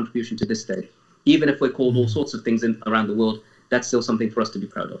contribution to this day. Even if we're called all sorts of things around the world, that's still something for us to be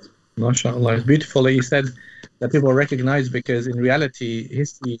proud of. MashaAllah. It's beautiful that you said that people recognize, because in reality,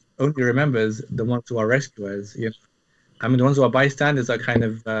 history only remembers the ones who are rescuers. You know? I mean, the ones who are bystanders are kind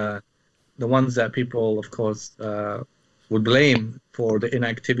of the ones that people, of course, would blame for the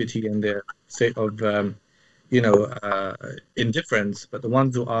inactivity and the state of, indifference. But the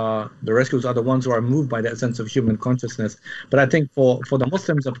ones who are the rescuers are the ones who are moved by that sense of human consciousness. But I think for the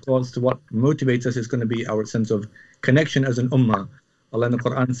Muslims, of course, what motivates us is going to be our sense of connection as an ummah. Allah in the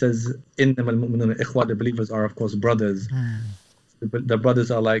Quran says, "Innamal mu'minuna ikhwa." The believers are, of course, brothers. The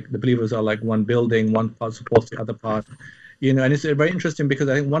brothers are like, the believers are like one building, one part supports the other part. You know, and it's very interesting because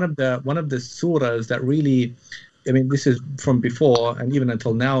I think one of the surahs that really, I mean, this is from before and even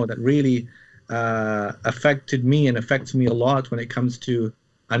until now, that really affected me and affects me a lot when it comes to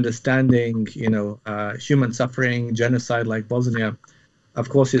understanding, human suffering, genocide like Bosnia, of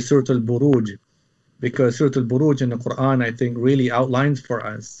course, is Surah Al-Buruj. Because Surah Al-Buruj in the Quran, I think, really outlines for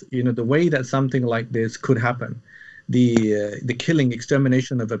us, the way that something like this could happen. The killing,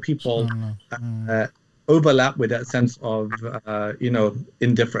 extermination of a people overlap with that sense of,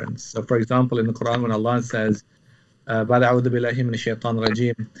 indifference. So, for example, in the Quran, when Allah says, بعد أعوذ بالله من الشيطان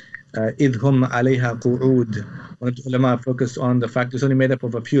الرجيم إذ هم عليها قعود. One of the ulama focused on the fact it's only made up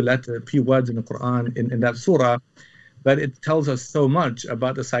of a few words in the Quran in that surah, but it tells us so much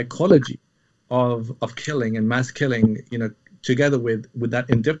about the psychology of killing and mass killing, together with that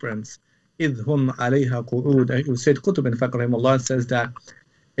indifference. إذ هم عليها قعود. Sayyid Qutb, in fact, rahimahullah, says that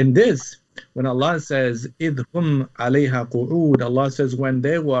in this, when Allah says إذ هم عليها قعود, Allah says when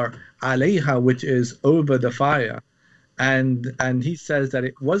they were عليها, which is over the fire. And he says that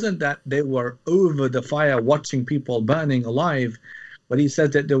it wasn't that they were over the fire watching people burning alive, but he says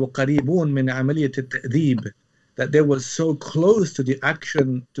that they were قريبون من عملية التأديب, that they were so close to the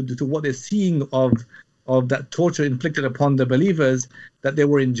action, to what they're seeing of that torture inflicted upon the believers, that they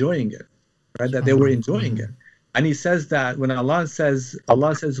were enjoying it, right? That they were enjoying it. And he says that when Allah says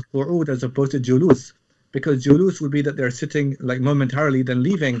qu'ud as opposed to julus, because julus would be that they're sitting like momentarily then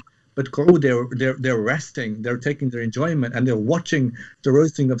leaving, but qu'ud, they're resting, they're taking their enjoyment, and they're watching the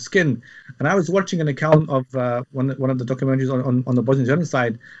roasting of skin. And I was watching an account of one of the documentaries on the Bosnian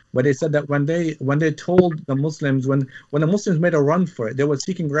genocide, where they said that when they told the Muslims, when the Muslims made a run for it, they were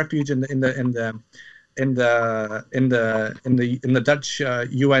seeking refuge in the Dutch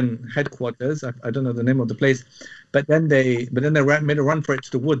UN headquarters. I don't know the name of the place, but then they made a run for it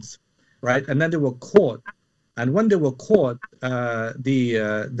to the woods, right? And then they were caught. And when they were caught,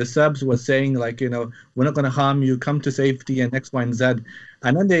 the Serbs were saying, like, we're not going to harm you, come to safety, and X, Y, and Z.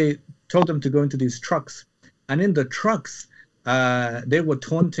 And then they told them to go into these trucks. And in the trucks, they were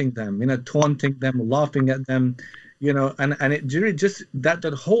taunting them, laughing at them, and it really just that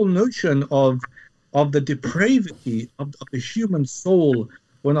whole notion of the depravity of the human soul.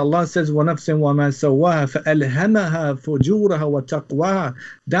 When Allah says, وَنَفْسٍ وَمَا سَوَّاهَا فَأَلْهَمَهَا فُجُورَهَا وَتَقْوَاهَا,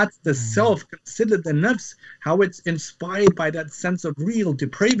 that's the self, consider the nafs, how it's inspired by that sense of real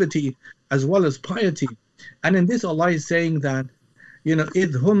depravity as well as piety. And in this, Allah is saying that,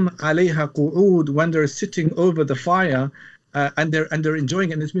 إِذْ هُمْ عَلَيْهَا قُعُودٌ, when they're sitting over the fire, and they're enjoying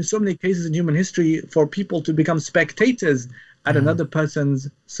it. And there's been so many cases in human history for people to become spectators at another person's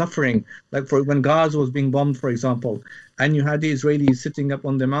suffering, like for when Gaza was being bombed, for example, and you had the Israelis sitting up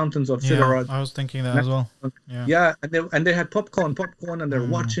on the mountains of Siderat. I was thinking that as well. Yeah, and they had popcorn, and they're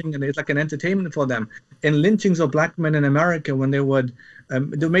watching, and it's like an entertainment for them. In lynchings of black men in America, when they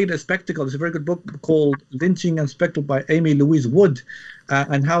made a spectacle. There's a very good book called Lynching and Spectacle by Amy Louise Wood,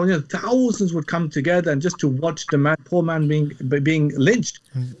 and how thousands would come together and just to watch the poor man being lynched,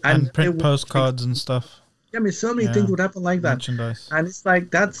 and print postcards and stuff. Yeah, I mean, so many things would happen like that. Merchandise. And it's like,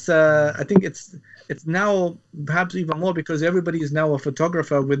 that's, I think it's now perhaps even more because everybody is now a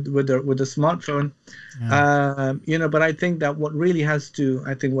photographer with a smartphone. But I think that what has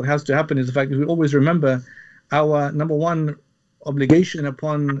to happen is the fact that we always remember our number one obligation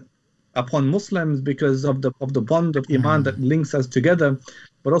upon Muslims because of the bond of Iman that links us together,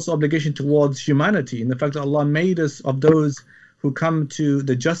 but also obligation towards humanity. And the fact that Allah made us of those who come to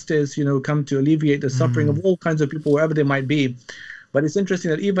the justice, come to alleviate the suffering of all kinds of people, wherever they might be. But it's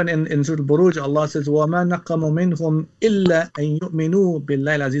interesting that even in Surah Al-Buruj, Allah says, وَمَا نَقَمُ مِنْهُمْ إِلَّا أَن يُؤْمِنُوا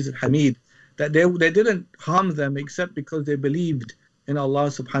بِاللَّهِ الْعَزِيزِ الْحَمِيدِ, that they didn't harm them except because they believed in Allah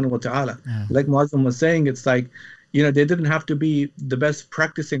subhanahu wa ta'ala. Like Muazzam was saying, it's like, they didn't have to be the best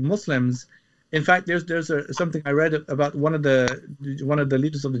practicing Muslims. In fact, there's something I read about one of the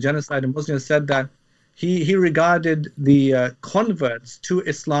leaders of the genocide in Bosnia said that he regarded the converts to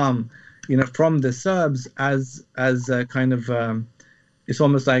Islam, from the Serbs as a kind of it's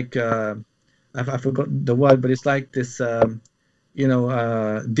almost like I forgot the word, but it's like this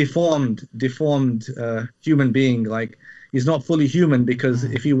deformed human being. Like he's not fully human because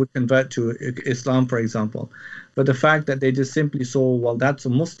if he would convert to Islam, for example. But the fact that they just simply saw, well, that's a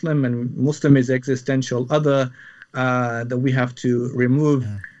Muslim, and Muslim is existential other that we have to remove.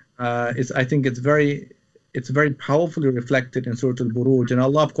 I think it's very powerfully reflected in Surah Al-Buruj. And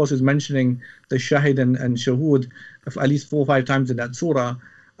Allah, of course, is mentioning the Shahid and Shahood at least 4 or 5 times in that surah.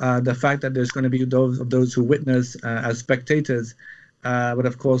 The fact that there's going to be those who witness as spectators. But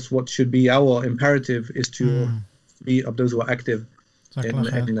of course, what should be our imperative is to be of those who are active in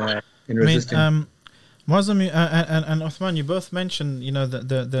resisting. Muazzam and Uthman, you both mentioned,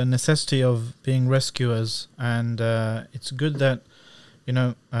 the necessity of being rescuers, and it's good that,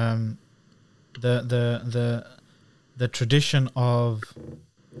 the tradition of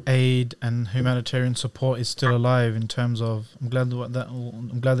aid and humanitarian support is still alive. In terms of, I'm glad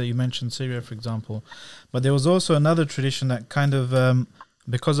that you mentioned Syria, for example. But there was also another tradition that kind of,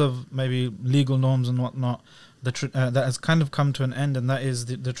 because of maybe legal norms and whatnot, that has kind of come to an end, and that is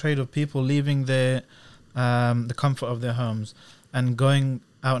the trade of people leaving their the comfort of their homes and going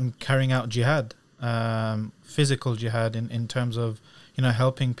out and carrying out jihad, physical jihad, in terms of, you know,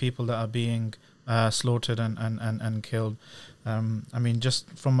 helping people that are being slaughtered and killed. I mean, just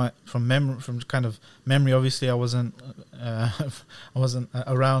from kind of memory. Obviously, I wasn't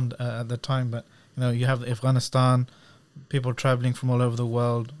around at the time, but you know, you have Afghanistan, people traveling from all over the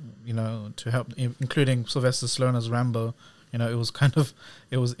world, you know, to help, including Sylvester Stallone as Rambo. You know, it was kind of,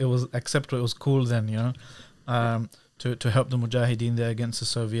 it was acceptable, it was cool then, you know, to help the Mujahideen there against the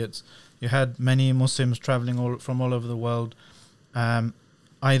Soviets. You had many Muslims traveling from all over the world,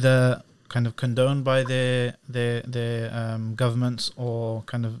 either kind of condoned by their governments, or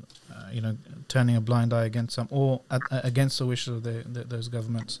kind of you know, turning a blind eye against them, or against the wishes of those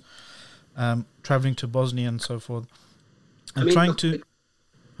governments, traveling to Bosnia and so forth. I'm trying to.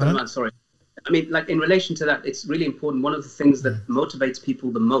 Sorry. I mean, like, in relation to that, it's really important. One of the things that motivates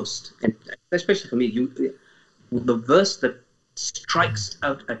people the most, and especially for me, the verse that strikes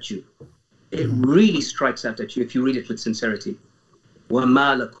out at you, it really strikes out at you if you read it with sincerity.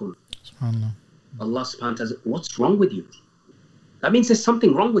 وَمَا لَكُمْ. Allah subhanahu wa ta'ala says, what's wrong with you? That means there's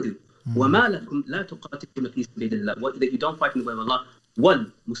something wrong with you. وَمَا لَكُمْ لَا تُقَاتِلُونَ فِي سَبِيلِ اللَّهِ. That you don't fight in the way of Allah.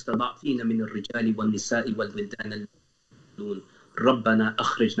 وَالْمُسْتَضَعْفِينَ مِنَ الرِّجَالِ وَالنِّسَاءِ وَالْوِلْدَانِ رَبَّنَا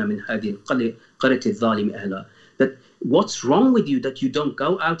أَخْرِجْنَا مِنْ هَذِهِ الْقَرْيَةِ الظَّالِمِ أَهْلَهَا. That what's wrong with you that you don't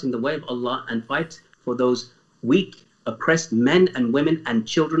go out in the way of Allah and fight for those weak, oppressed men and women and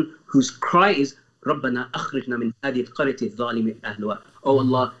children whose cry is رَبَّنَا أَخْرِجْنَا مِنْ هَذِهِ الْقَرْيَةِ الظَّالِمِ أَهْلَهَا. Oh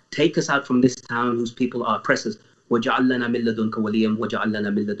Allah, take us out from this town whose people are oppressors. وَجَعَلْ لَنَا مِن لَّدُنْكَ وَلِيًّا وَجَعَلْ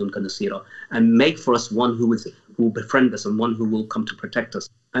لَنَا مِن لَّدُنْكَ نَصِيرًا. And make for us one who will befriend us and one who will come to protect us.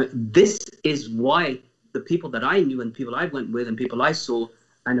 And this is why the people that I knew and people I went with and people I saw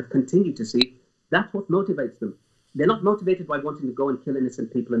and have continued to see, that's what motivates them. They're not motivated by wanting to go and kill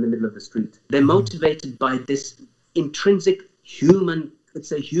innocent people in the middle of the street. They're motivated by this intrinsic human,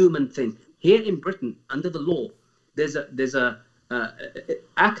 it's a human thing. Here in Britain, under the law,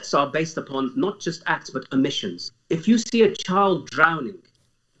 acts are based upon not just acts but omissions. If you see a child drowning,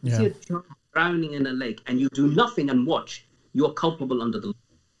 in a lake, and you do nothing and watch, you're culpable under the law.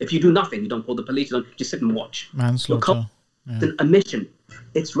 If you do nothing, you don't call the police, you don't just sit and watch. Manslaughter. It's an omission.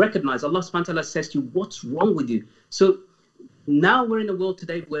 It's recognized. Allah subhanahu wa ta'ala says to you, what's wrong with you? So now we're in a world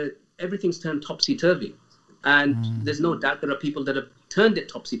today where everything's turned topsy-turvy. And there's no doubt there are people that have turned it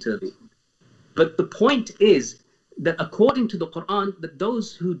topsy-turvy. But the point is that according to the Quran, that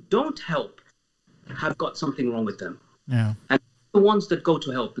those who don't help have got something wrong with them. Yeah. And the ones that go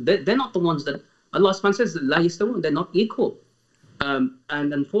to help, they're not the ones that Allah subhanahu wa ta'ala says, La yastawun, they're not equal. And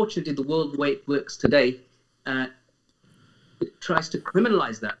unfortunately, the world, the way it works today, it tries to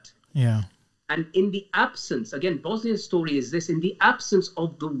criminalize that. Yeah. And in the absence, again, Bosnia's story is this, in the absence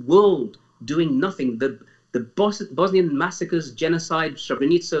of the world doing nothing, the Bosnian massacres, genocide,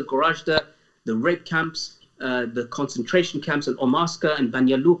 Srebrenica, Gorazda, the rape camps, the concentration camps in Omarska and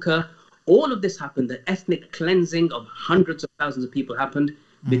Banja Luka, all of this happened. The ethnic cleansing of hundreds of thousands of people happened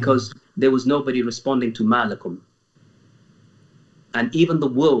because there was nobody responding to Malakum. And even the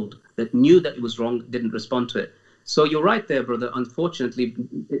world that knew that it was wrong didn't respond to it. So you're right there, brother. Unfortunately,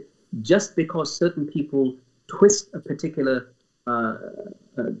 just because certain people twist a particular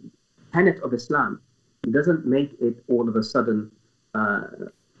tenet of Islam, doesn't make it all of a sudden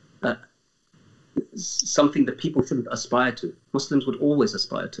something that people shouldn't aspire to. Muslims would always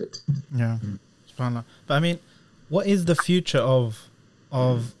aspire to it. Yeah, SubhanAllah. But I mean, what is the future of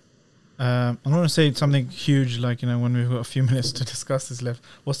I'm not going to say something huge, like, you know, when we've got a few minutes to discuss this left,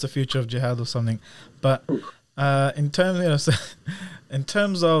 what's the future of jihad or something? But in terms, you know, so in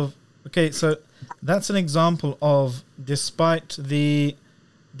terms of, okay, so that's an example of, despite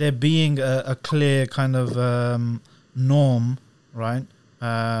there being a clear kind of norm, right?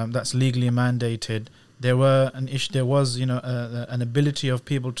 That's legally mandated. There was, you know, an ability of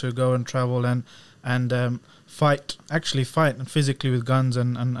people to go and travel and fight physically with guns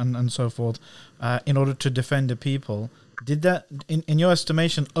and so forth, in order to defend the people. Did that, in your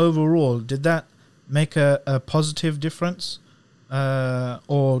estimation, overall, did that make a positive difference,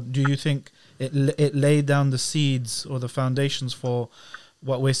 or do you think it laid down the seeds or the foundations for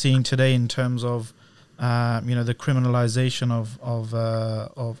what we're seeing today in terms of you know, the criminalization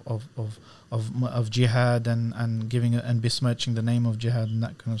of jihad and giving it and besmirching the name of jihad and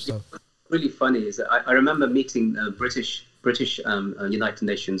that kind of stuff? really funny is that I remember meeting British United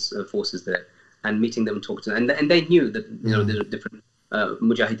Nations forces there, and meeting them, talking to them, and they knew that there are different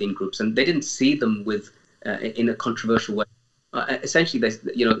Mujahideen groups, and they didn't see them with in a controversial way. Essentially, they,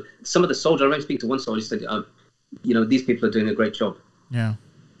 some of the soldiers. I remember speaking to one soldier, said, these people are doing a great job. Yeah.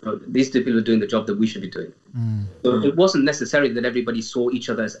 These people are doing the job that we should be doing. So it wasn't necessary that everybody saw each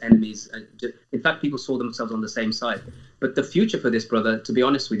other as enemies. In fact, people saw themselves on the same side. But the future for this, brother, to be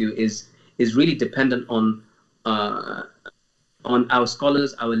honest with you, is really dependent on our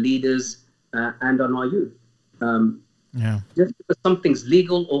scholars, our leaders, and on our youth. Just because something's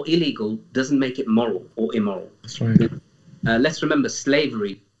legal or illegal doesn't make it moral or immoral. That's right. Let's remember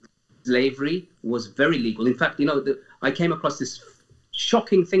slavery. Slavery was very legal. In fact, I came across this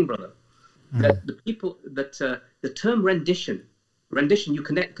shocking thing, brother, that the people that the term rendition, you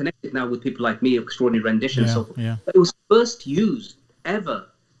connect it now with people like me, extraordinary rendition, and so forth. But it was first used ever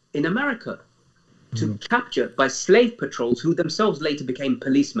in America to capture by slave patrols, who themselves later became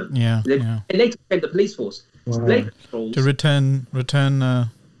policemen. They later became the police force. Slave patrols to return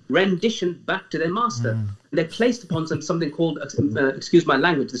rendition back to their master. They placed upon them something called, excuse my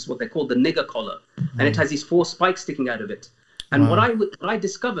language, this is what they call the nigger collar, and it has these 4 spikes sticking out of it. And what I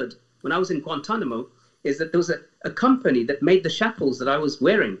discovered when I was in Guantanamo is that there was a company that made the shackles that I was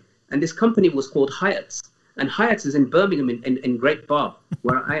wearing, and this company was called Hyatt's, and Hyatt's is in Birmingham in Great Bar,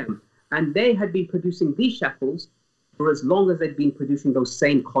 where I am, and they had been producing these shackles for as long as they'd been producing those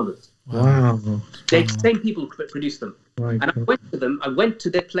same collars. Wow. The same people produced them. Right. And I went to them. I went to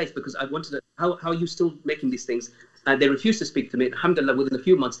their place because I wanted to, how are you still making these things? And they refused to speak to me. Alhamdulillah, within a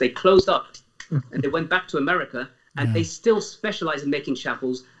few months, they closed up and they went back to America, and they still specialize in making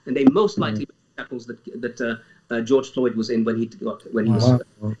shackles, and they most likely make shackles that George Floyd was in when he was.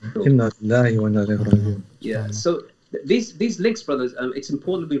 So these links, brothers, it's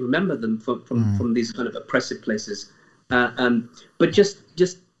important we remember them from these kind of oppressive places. But just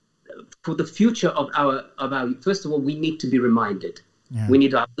for the future of our first of all, we need to be reminded. We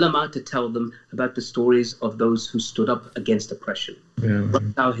need our ulama to tell them about the stories of those who stood up against oppression.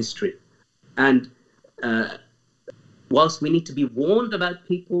 That's our history. And whilst we need to be warned about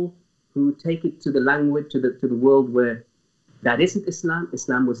people who take it to the language, to the world where that isn't Islam.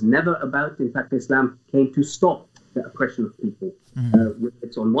 Islam was never about. In fact, Islam came to stop the oppression of people. Whether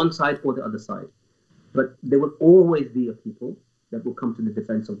it's on one side or the other side. But there will always be a people that will come to the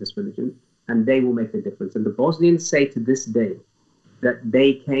defense of this religion, and they will make the difference. And the Bosnians say to this day that when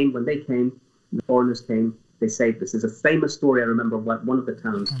they came, the foreigners came, they saved us. There's a famous story I remember about one of the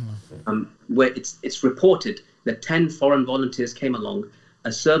towns where it's reported that 10 foreign volunteers came along.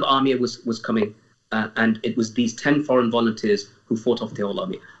 A Serb army was coming, and it was these 10 foreign volunteers who fought off the whole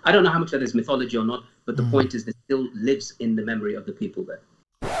army. I don't know how much that is mythology or not, but the point is that it still lives in the memory of the people there.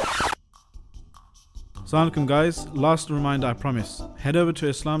 Assalamu alaikum, guys. Last reminder, I promise. Head over to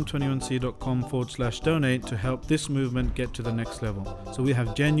islam21c.com/donate to help this movement get to the next level. So we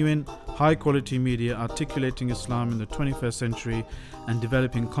have genuine, high quality media articulating Islam in the 21st century and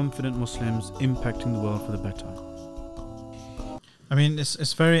developing confident Muslims impacting the world for the better. I mean,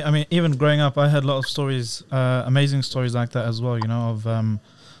 it's very, even growing up, I heard a lot of stories, amazing stories like that as well,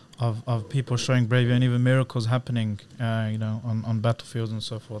 of people showing bravery and even miracles happening, on battlefields and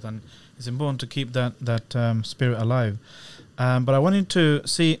so forth. And it's important to keep that spirit alive. But I wanted to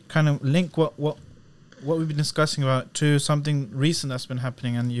link what we've been discussing about to something recent that's been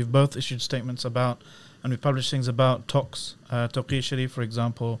happening. And you've both issued statements about, and we've published things about talks. Taqi Sharif, for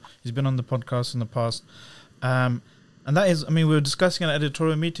example, he's been on the podcast in the past. And that is, we were discussing an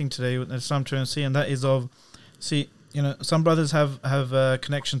editorial meeting today with Islam 2NC, and that is some brothers have a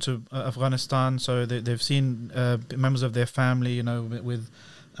connection to Afghanistan, so they've seen members of their family, with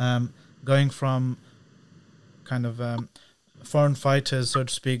going from kind of foreign fighters, so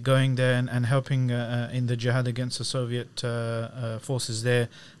to speak, going there and helping in the jihad against the Soviet forces there.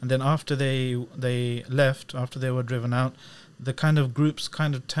 And then after they left, after they were driven out, the kind of groups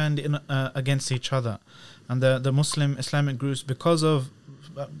kind of turned in against each other. And the Muslim Islamic groups, because of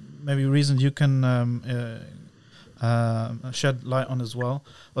maybe reasons you can shed light on as well,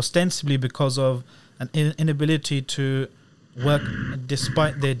 ostensibly because of an inability to work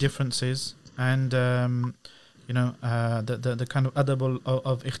despite their differences, and the kind of adab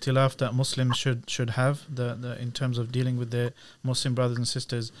of ikhtilaf that Muslims should have in terms of dealing with their Muslim brothers and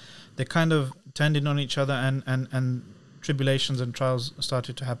sisters. They kind of turned in on each other, and tribulations and trials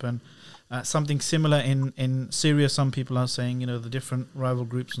started to happen. Something similar in Syria, some people are saying, the different rival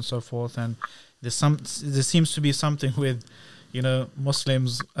groups and so forth, and there seems to be something with,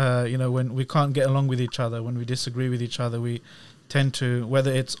 Muslims, when we can't get along with each other, when we disagree with each other, we tend to,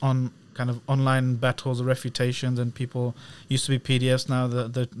 whether it's on kind of online battles or refutations, and people used to be PDFs, now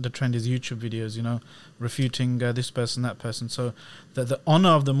the trend is YouTube videos, you know, refuting this person, that person. So the honor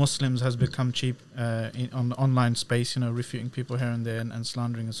of the Muslims has become cheap on the online space, you know, refuting people here and there and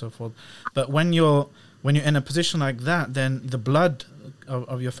slandering and so forth. But when you're in a position like that, then the blood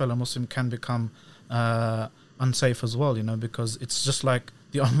of your fellow Muslim can become unsafe as well, you know, because it's just like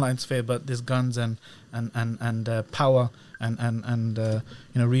the online sphere, but there's guns and power and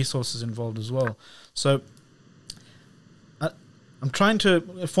you know, resources involved as well. So I'm trying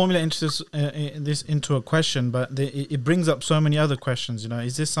to formulate into this into a question, but it brings up so many other questions. You know,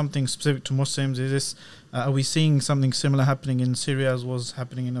 is this something specific to Muslims? Is this are we seeing something similar happening in Syria as was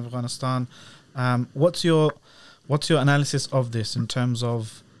happening in Afghanistan? What's your analysis of this in terms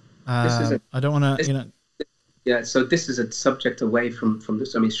of? I don't want to, you know. Yeah, so this is a subject away from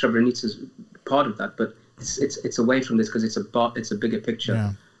this. I mean, Srebrenica is part of that, but it's away from this because it's a bigger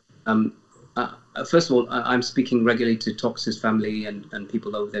picture. Yeah. First of all, I'm speaking regularly to Tox's family and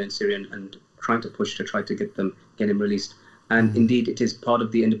people over there in Syria and trying to push to try to get him released. And indeed, it is part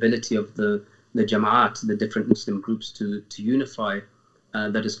of the inability of the Jama'at, the different Muslim groups, to unify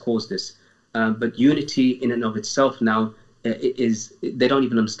that has caused this. But unity in and of itself now they don't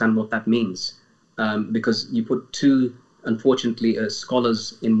even understand what that means. Because you put two, unfortunately,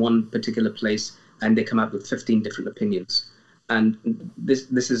 scholars in one particular place and they come out with 15 different opinions. And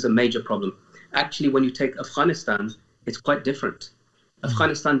this is a major problem. Actually, when you take Afghanistan, it's quite different.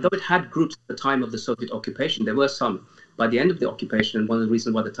 Afghanistan, though it had groups at the time of the Soviet occupation, there were some. By the end of the occupation, and one of the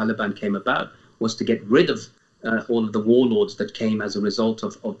reasons why the Taliban came about was to get rid of all of the warlords that came as a result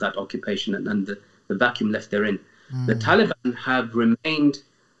of that occupation and the vacuum left therein. The Taliban have remained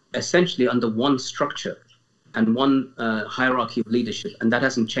essentially under one structure and one hierarchy of leadership, and that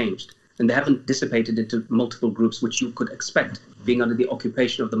hasn't changed. And they haven't dissipated into multiple groups, which you could expect, being under the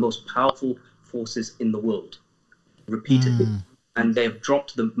occupation of the most powerful forces in the world, repeatedly. And they have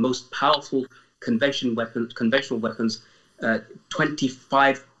dropped the most powerful conventional weapons,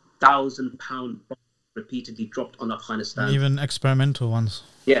 25,000 pound bombs repeatedly dropped on Afghanistan. Even experimental ones.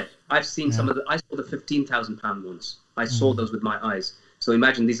 Yeah, I've seen some of I saw the 15,000 pound ones. I saw those with my eyes. So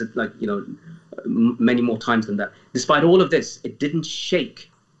imagine these are like, you know, many more times than that. Despite all of this, it didn't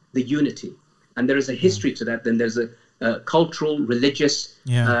shake the unity. And there is a history to that. Then there's a cultural, religious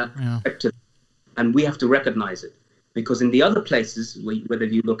perspective. And we have to recognize it. Because in the other places, whether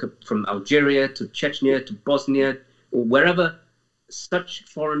you look at from Algeria to Chechnya to Bosnia or wherever, such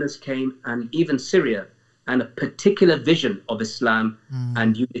foreigners came, and even Syria, and a particular vision of Islam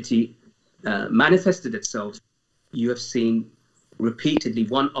and unity manifested itself, you have seen repeatedly,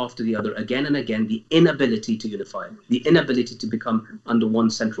 one after the other, again and again, the inability to unify, the inability to become under one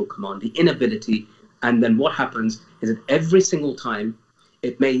central command, the inability. And then what happens is that every single time,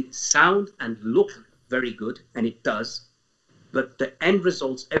 it may sound and look very good, and it does, but the end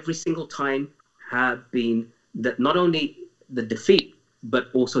results every single time have been that not only the defeat, but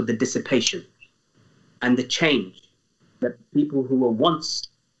also the dissipation and the change, that people who were once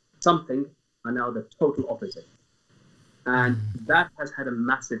something are now the total opposite. And that has had a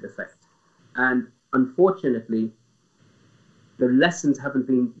massive effect. And unfortunately, the lessons haven't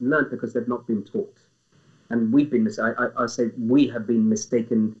been learned because they've not been taught. And we've been, I say we have been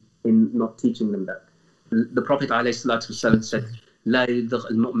mistaken in not teaching them that. The Prophet ﷺ said, "La yudgh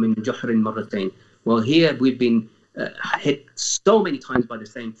al-mu'min juhrin marratain." Well, here we've been hit so many times by the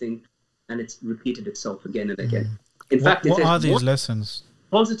same thing, and it's repeated itself again and again. In fact, what are these lessons?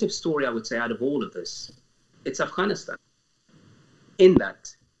 Positive story, I would say, out of all of this, it's Afghanistan. In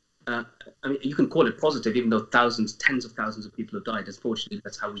that, I mean, you can call it positive, even though thousands, tens of thousands of people have died. Unfortunately,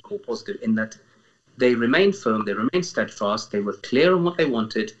 that's how we call positive, in that they remained firm, they remained steadfast, they were clear on what they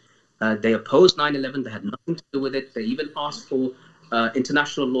wanted. They opposed 9/11, they had nothing to do with it. They even asked for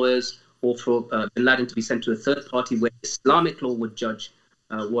international lawyers or for bin Laden to be sent to a third party where Islamic law would judge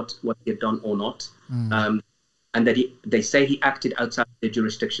what he had done or not. And that they say he acted outside their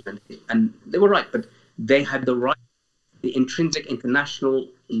jurisdiction. And they were right, but they had the right, the intrinsic international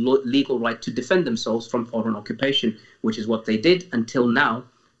legal right to defend themselves from foreign occupation, which is what they did until now,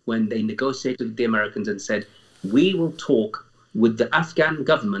 when they negotiated with the Americans and said, we will talk with the Afghan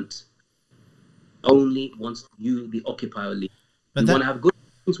government only once you, the occupier, leave. We want to have good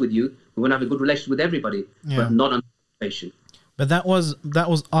relations with you. We want to have a good relationship with everybody, but not on occupation. But that was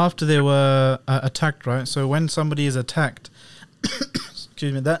after they were attacked, right? So when somebody is attacked,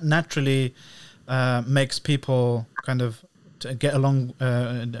 excuse me, that naturally makes people kind of to get along,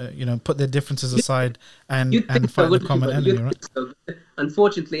 put their differences aside and find the common enemy, right? So.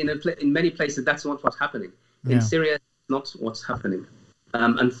 Unfortunately, in many places, that's not what's happening. In Syria, not what's happening.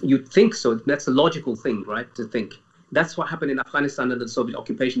 And you'd think so. That's a logical thing, right? To think. That's what happened in Afghanistan under the Soviet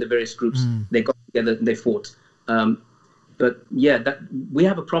occupation. The various groups, they got together and they fought. But yeah, that we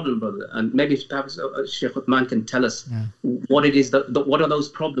have a problem, brother. And maybe perhaps Sheikh Uthman can tell us what it is, what are those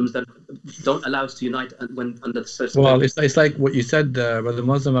problems that don't allow us to unite when under certain... Well, it's like what you said, Brother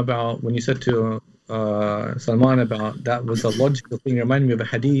Muslim, about when you said to Salman about that was a logical thing. It reminded me of a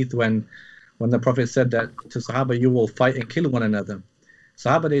hadith when the Prophet said that to Sahaba, you will fight and kill one another.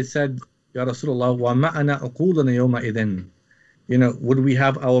 Sahaba, they said, Ya Rasulullah, wa ma'ana uquluna yawma idhin. You know, would we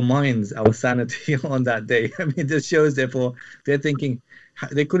have our minds, our sanity on that day? I mean, this shows, therefore, they're thinking,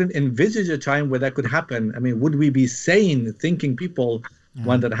 they couldn't envisage a time where that could happen. I mean, would we be sane, thinking people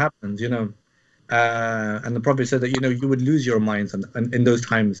when that happens, you know? And the Prophet said that, you know, you would lose your minds in those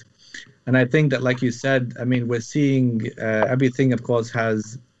times. And I think that, like you said, I mean, we're seeing everything, of course,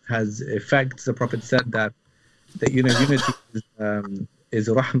 has effects. The Prophet said that you know, unity is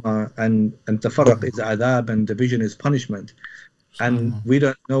rahmah and tafarruq is adab, and division is punishment. And we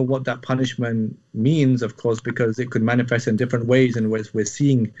don't know what that punishment means, of course, because it could manifest in different ways, and we're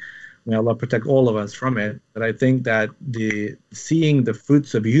seeing, may Allah protect all of us from it. But I think that seeing the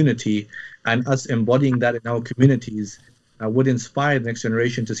fruits of unity and us embodying that in our communities would inspire the next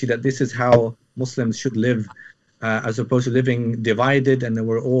generation to see that this is how Muslims should live, as opposed to living divided and then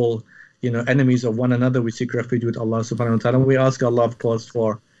we're all, you know, enemies of one another. We seek refuge with Allah subhanahu wa ta'ala. We ask Allah, of course,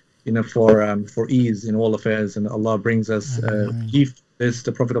 for ease in all affairs, and Allah brings us relief.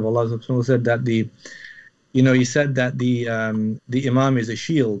 The Prophet of Allah said that he said that the Imam is a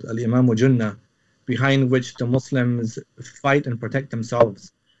shield, al-Imamu Junnah, behind which the Muslims fight and protect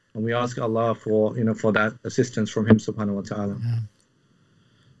themselves. And we ask Allah for that assistance from Him subhanahu wa ta'ala. Yeah.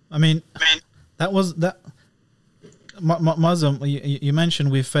 I mean, that was that. Muslim, you mentioned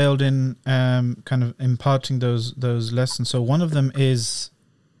we failed in kind of imparting those lessons. So one of them is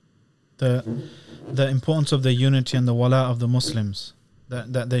the importance of the unity and the wala of the Muslims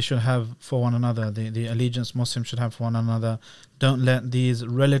that they should have for one another. The allegiance Muslims should have for one another. Don't let these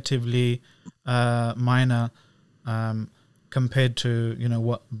relatively minor, compared to, you know,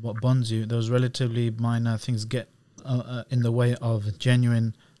 what bonds you, those relatively minor things get in the way of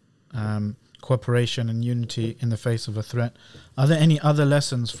genuine cooperation and unity in the face of a threat. Are there any other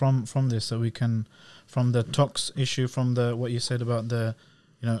lessons from this that we can, from the Tox issue, from the what you said about the,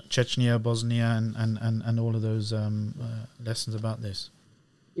 you know, Chechnya, Bosnia, and all of those lessons about this?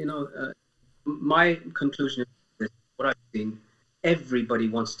 You know, my conclusion is what I've seen. Everybody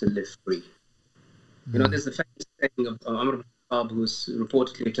wants to live free. You know, there's the famous saying of Umar ibn Khattab, who's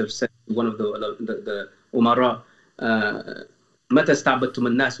reportedly to have said to one of the Umara,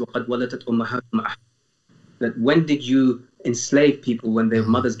 that when did you enslave people when their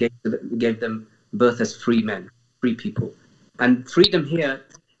mothers gave them birth as free men, free people? And freedom here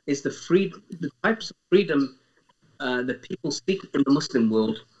is the types of freedom that people seek in the Muslim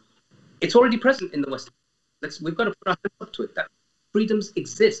world. It's already present in the West. We've got to put our hands up to it. That freedoms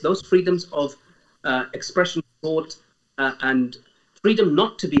exist. Those freedoms of expression, thought, and freedom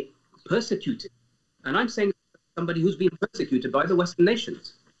not to be persecuted. And I'm saying somebody who's been persecuted by the Western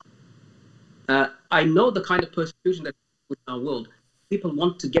nations. I know the kind of persecution that in our world. People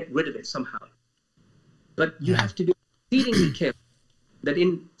want to get rid of it somehow. But you have to be exceedingly careful that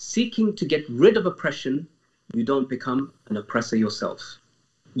in seeking to get rid of oppression, you don't become an oppressor yourself.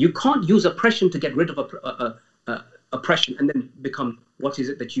 You can't use oppression to get rid of oppression and then become, what is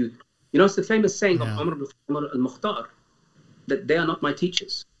it that you know, it's the famous saying of Umar al-Mukhtar, that they are not my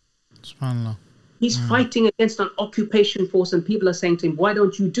teachers. SubhanAllah. He's fighting against an occupation force, and people are saying to him, why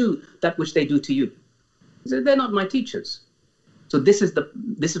don't you do that which they do to you? He said, they're not my teachers. So this is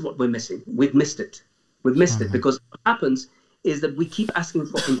what we're missing. We've missed it. We've missed it, because what happens is that we keep asking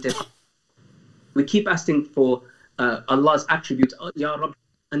for intiqam. We keep asking for Allah's attributes. Ya Rabb,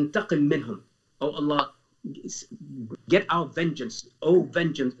 antaqim minhum. Oh Allah, get our vengeance. Oh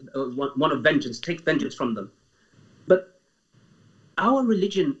vengeance, one of vengeance. Take vengeance from them. But our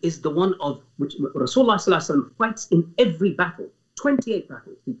religion is the one of which Rasulullah ﷺ fights in every battle, 28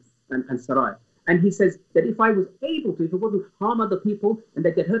 battles and sarai. And he says that if I was able to, if it wasn't harm other people and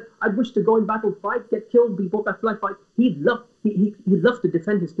they get hurt, I'd wish to go in battle, fight, get killed, be brought back to life, fight. He'd love to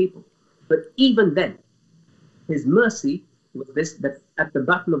defend his people. But even then, his mercy was this, that at the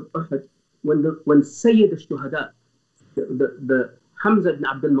Battle of Uhud, when Sayyid al-Shuhada, the Hamza ibn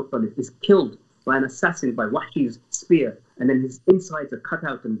Abdul Muttalib, is killed by an assassin, by Wahshi's spear, and then his insides are cut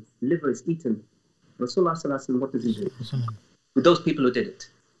out and liver is eaten. Rasulullah ﷺ, what does he do? With those people who did it.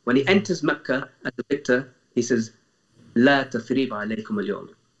 When he enters Mecca as a victor, he says, لا تثريب عليكم اليوم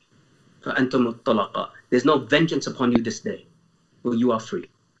فأنتم الطلقاء. there's no vengeance upon you this day, for you are free.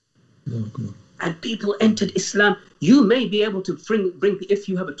 And people entered Islam. You may be able to bring, if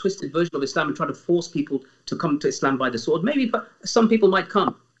you have a twisted version of Islam and try to force people to come to Islam by the sword, maybe some people might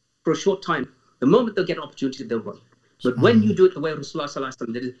come for a short time. The moment they'll get an opportunity, they'll run. But when you do it the way Rasulullah sallallahu alaihi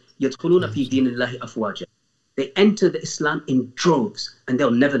wasallam did, يَدْخُلُونَ فِي دِينِ اللَّهِ أَفْوَاجًا. They enter the Islam in droves, and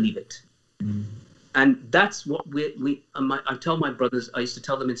they'll never leave it. And that's what I tell my brothers. I used to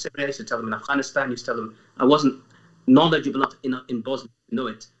tell them in Syria, I used to tell them in Afghanistan, I used to tell them, I wasn't knowledgeable enough in Bosnia to know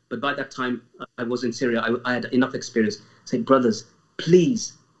it, but by that time I was in Syria, I had enough experience. Say, brothers,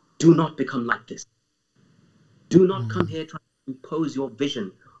 please do not become like this. Do not come here trying to impose your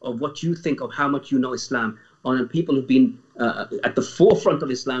vision of what you think of how much you know Islam on people who've been at the forefront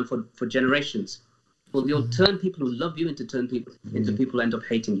of Islam for generations. Well, you'll turn people who love you into people who end up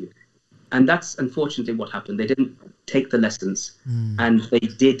hating you. And that's unfortunately what happened. They didn't take the lessons, and they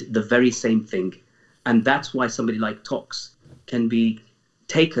did the very same thing. And that's why somebody like Tox can be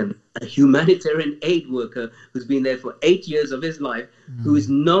taken, a humanitarian aid worker who's been there for 8 years of his life, who is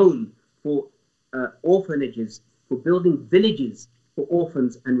known for orphanages, for building villages for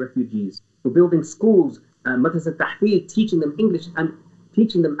orphans and refugees, for building schools, Madrasa Tahfidh, teaching them English and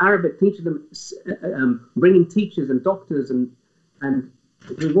teaching them Arabic, teaching them, bringing teachers and doctors and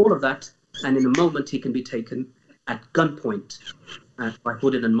doing all of that. And in a moment, he can be taken at gunpoint by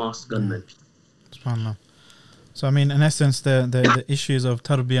hooded and masked gunmen. SubhanAllah. So, I mean, in essence, the issues of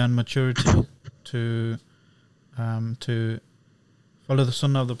tarbiyah and maturity to follow the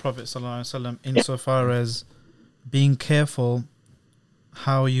sunnah of the Prophet ﷺ insofar as being careful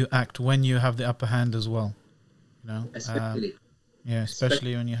how you act when you have the upper hand as well. You know,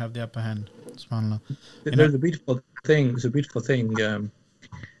 especially when you have the upper hand. SubhanAllah. There's a beautiful thing. It's a beautiful thing.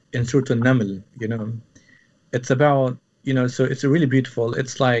 In Surah An-Naml, you know, it's about, you know, so it's really beautiful.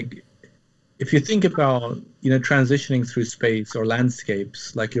 It's like, if you think about, you know, transitioning through space or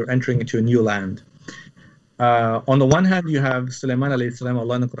landscapes, like you're entering into a new land. On the one hand, you have Sulaiman alayhi salam.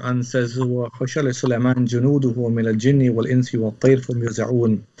 Allah in the Quran says, وَحُشَرَ سُلَيْمَانَ جُنُودُهُ مِنَ الْجِنِّ وَالْإِنسِ وَالطَّيْرِ فَهُمْ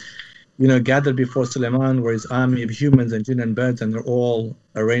يُوزَعُونَ. You know, gathered before Sulaiman were his army of humans and jinn and birds, and they're all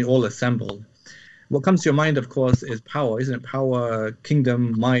arranged, all assembled. What comes to your mind, of course, is power, isn't it? Power,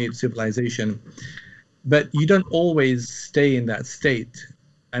 kingdom, might, civilization. But you don't always stay in that state.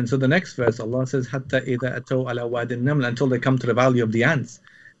 And so the next verse, Allah says, حَتَّى إِذَا أَتَوْا عَلَى وَادِ النَّمْلِ, until they come to the Valley of the Ants.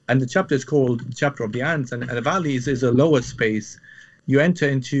 And the chapter is called the Chapter of the Ants. And the valley is a lower space. You enter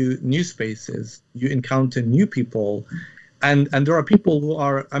into new spaces. You encounter new people. And there are people who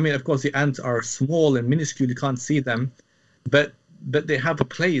are, I mean, of course, the ants are small and minuscule. You can't see them. But they have a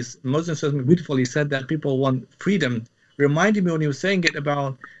place. Moses beautifully said that people want freedom. Reminded me when he was saying it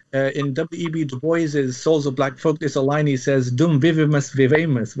about in W.E.B. Du Bois's Souls of Black Folk, there's a line he says, Dum vivimus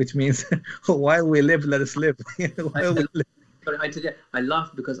vivemus, which means while we live, let us live. I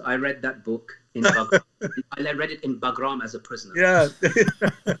laughed because I read that book in Bagram. I read it in Bagram as a prisoner. Yeah.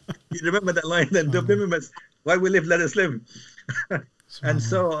 You remember that line then, Dum vivimus, while we live, let us live. And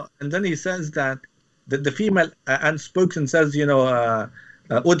then he says that the female ant spokesman says, you know,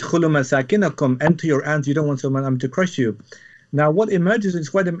 udkhulu masakinakum, enter your ants, you don't want someone to crush you. Now what emerges is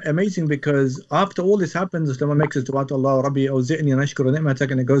quite amazing, because after all this happens, someone makes it to Allah, Rabbi awzi'ni nashkura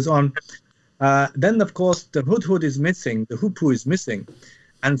ni'matak, and it goes on. Then of course the hudhud is missing, the hoopoe is missing,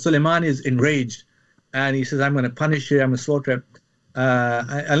 and Sulaiman is enraged, and he says, I'm going to punish you, I'm going to slaughter it.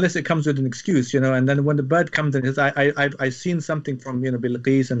 Unless it comes with an excuse, you know. And then when the bird comes and says, I've seen something from, you know,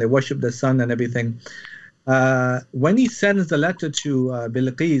 Bilqis, and they worship the sun and everything. When he sends the letter to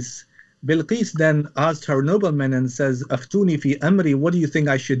Bilqis then asked her noblemen and says, Aftuni fi amri, what do you think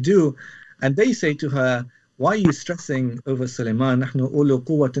I should do? And they say to her, why are you stressing over Sulaiman? Nahnu ulu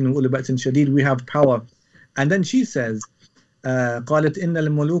quwwatin wa ulu ba'sin shadid, we have power. And then she says, قالت إن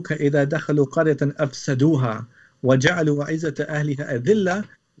الملوك إذا دخلوا قرية أفسدوها وَجَعَلُوا عِزَّةَ أَهْلِهَا أَذِلَّةً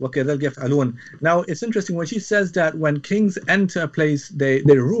وَكَذَلِكَ يَفْعَلُونَ. Now, it's interesting when she says that when kings enter a place, they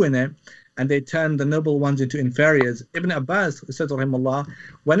ruin it, and they turn the noble ones into inferiors. Ibn Abbas says, rahimahullah,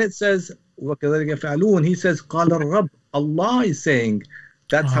 when it says وَكَذَلِكَ يَفْعَلُونَ, he says, قَالَ الرَّبُّ, Allah is saying,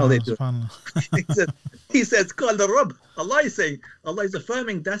 that's how they do it. He says, قَالَ الرَّبُّ, Allah is saying, Allah is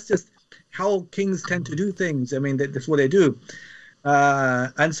affirming, that's just how kings tend to do things. I mean, that's what they do.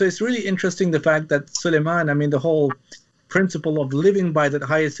 And so it's really interesting the fact that Sulaiman, I mean, the whole principle of living by that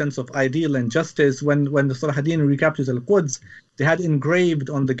highest sense of ideal and justice, when the Salah ad-Din recaptures Al-Quds, they had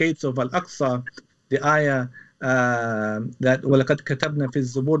engraved on the gates of Al-Aqsa the ayah that وَلَقَدْ كَتَبْنَا فِي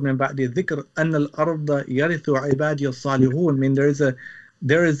الزُّبُورِ مِنْ بَعْدِ الذِّكْرِ أَنَّ الْأَرْضَ يَرِثُ عِبَادِيَ الصَّالِحُونَ. I mean,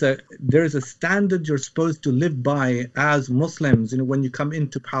 there is a standard you're supposed to live by as Muslims. You know, when you come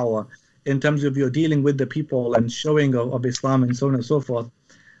into power, in terms of your dealing with the people and showing of Islam and so on and so forth.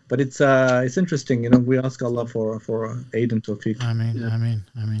 But it's interesting, we ask Allah for aid and tawfiq. Ameen.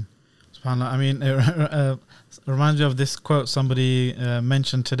 SubhanAllah. I mean, it reminds me of this quote somebody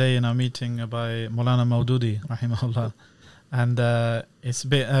mentioned today in our meeting by Maulana Maududi, rahimahullah. And it's a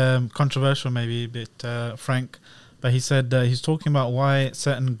bit controversial, maybe a bit frank, but he said he's talking about why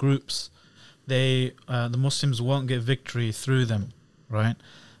certain groups, the Muslims won't get victory through them, right?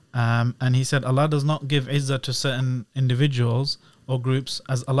 And he said Allah does not give izzah to certain individuals or groups,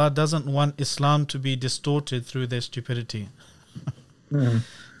 as Allah doesn't want Islam to be distorted through their stupidity.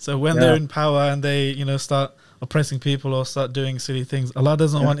 So when they're in power and they, start oppressing people or start doing silly things, Allah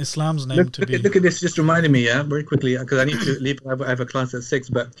doesn't want Islam's name to be. Look at this, just reminded me, very quickly, because I need to leave. I have a class at 6.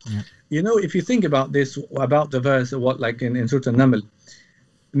 But if you think about this, about the verse, like in Surah An-Naml,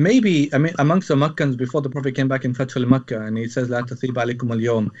 maybe, amongst the Makkans before the Prophet came back in Fath al-Makkah, and he says, "La tathiba alaykum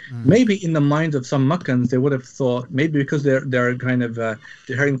al-yawm." Maybe in the minds of some Makkans, they would have thought, maybe because they're kind of they're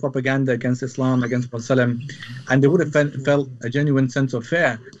hearing propaganda against Islam, against Prophet, and they would have felt a genuine sense of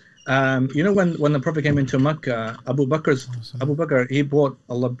fear. When the Prophet came into Makkah, Abu Bakr, he brought,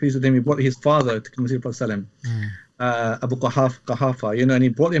 Allah pleased with him, he brought his father to come see the Prophet, Abu Qahafa, and he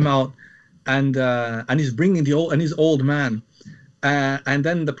brought him out, and he's bringing his old man. And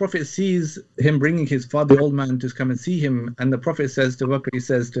then the Prophet sees him bringing his father, the old man, to come and see him. And the Prophet says to Bakr,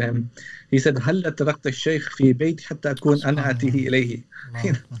 he said, هَلَّا تَرَكْتَ الشَّيْخ فِي بَيْتِ حَتَّى أَكُونَ أَنَا آتِيهِ إِلَيْهِ.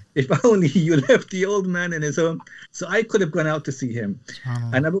 If only you left the old man in his home, so I could have gone out to see him.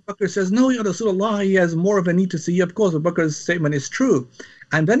 And Abu Bakr says, no, Ya Rasulullah, he has more of a need to see you. Of course, Abu Bakr's statement is true.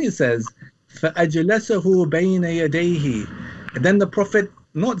 And then he says, فَأَجْلَسَهُ بَيْنَ يَدَيْهِ. And then the Prophet,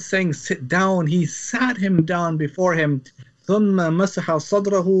 not saying sit down, he sat him down before him. ثم مسح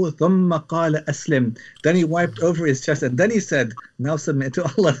صدره ثم قال أسلم. Then he wiped over his chest and then he said, now submit to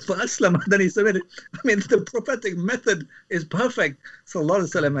Allah. فأسلم. Then he submitted. The prophetic method is perfect.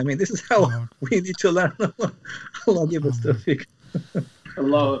 Sallallahu Alaihi Wasallam. This is how we need to learn. Allah give us tawfiq.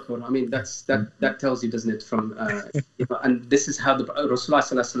 Allahu Akbar. That tells you, doesn't it, from and this is how the Rasulullah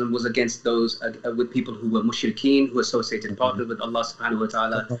Sallallahu Alaihi Wasallam was against those with people who were mushrikeen, who associated partnered with Allah Subhanahu wa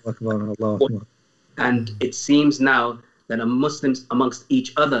Ta'ala. Allahu Akbar. And it seems now that Muslims amongst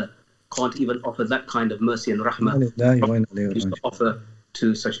each other can't even offer that kind of mercy and rahmah to offer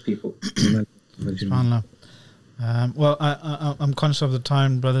to such people. SubhanAllah. Well, I'm conscious of the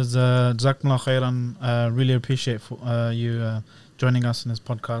time, brothers. Jazakumullah khairan. Really appreciate you joining us in this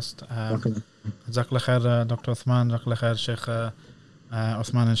podcast. Jazakallah khair, Dr. Uthman. Jazakallah khair, Sheikh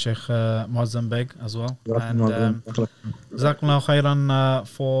Uthman and Sheikh Muazzam Beg as well. And Jazakumullah khairan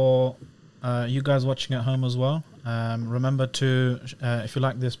for you guys watching at home as well. Remember to, if you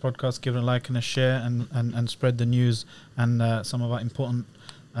like this podcast, give it a like and a share and spread the news and some of our important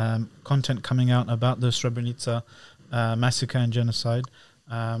content coming out about the Srebrenica massacre and genocide.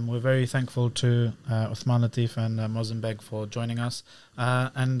 We're very thankful to Uthman Latif and Muazzam Beg for joining us,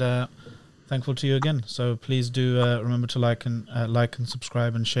 and thankful to you again. So please do remember to like and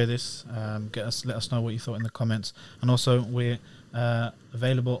subscribe and share this. Let us know what you thought in the comments, and also we're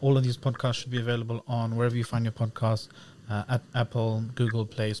available. All of these podcasts should be available on wherever you find your podcasts, at Apple, Google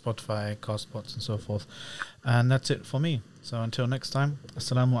Play, Spotify, Castbox, and so forth. And that's it for me. So until next time,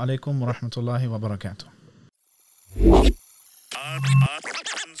 Assalamu alaikum wa rahmatullahi wa barakatuh.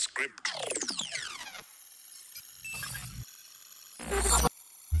 Unscripted.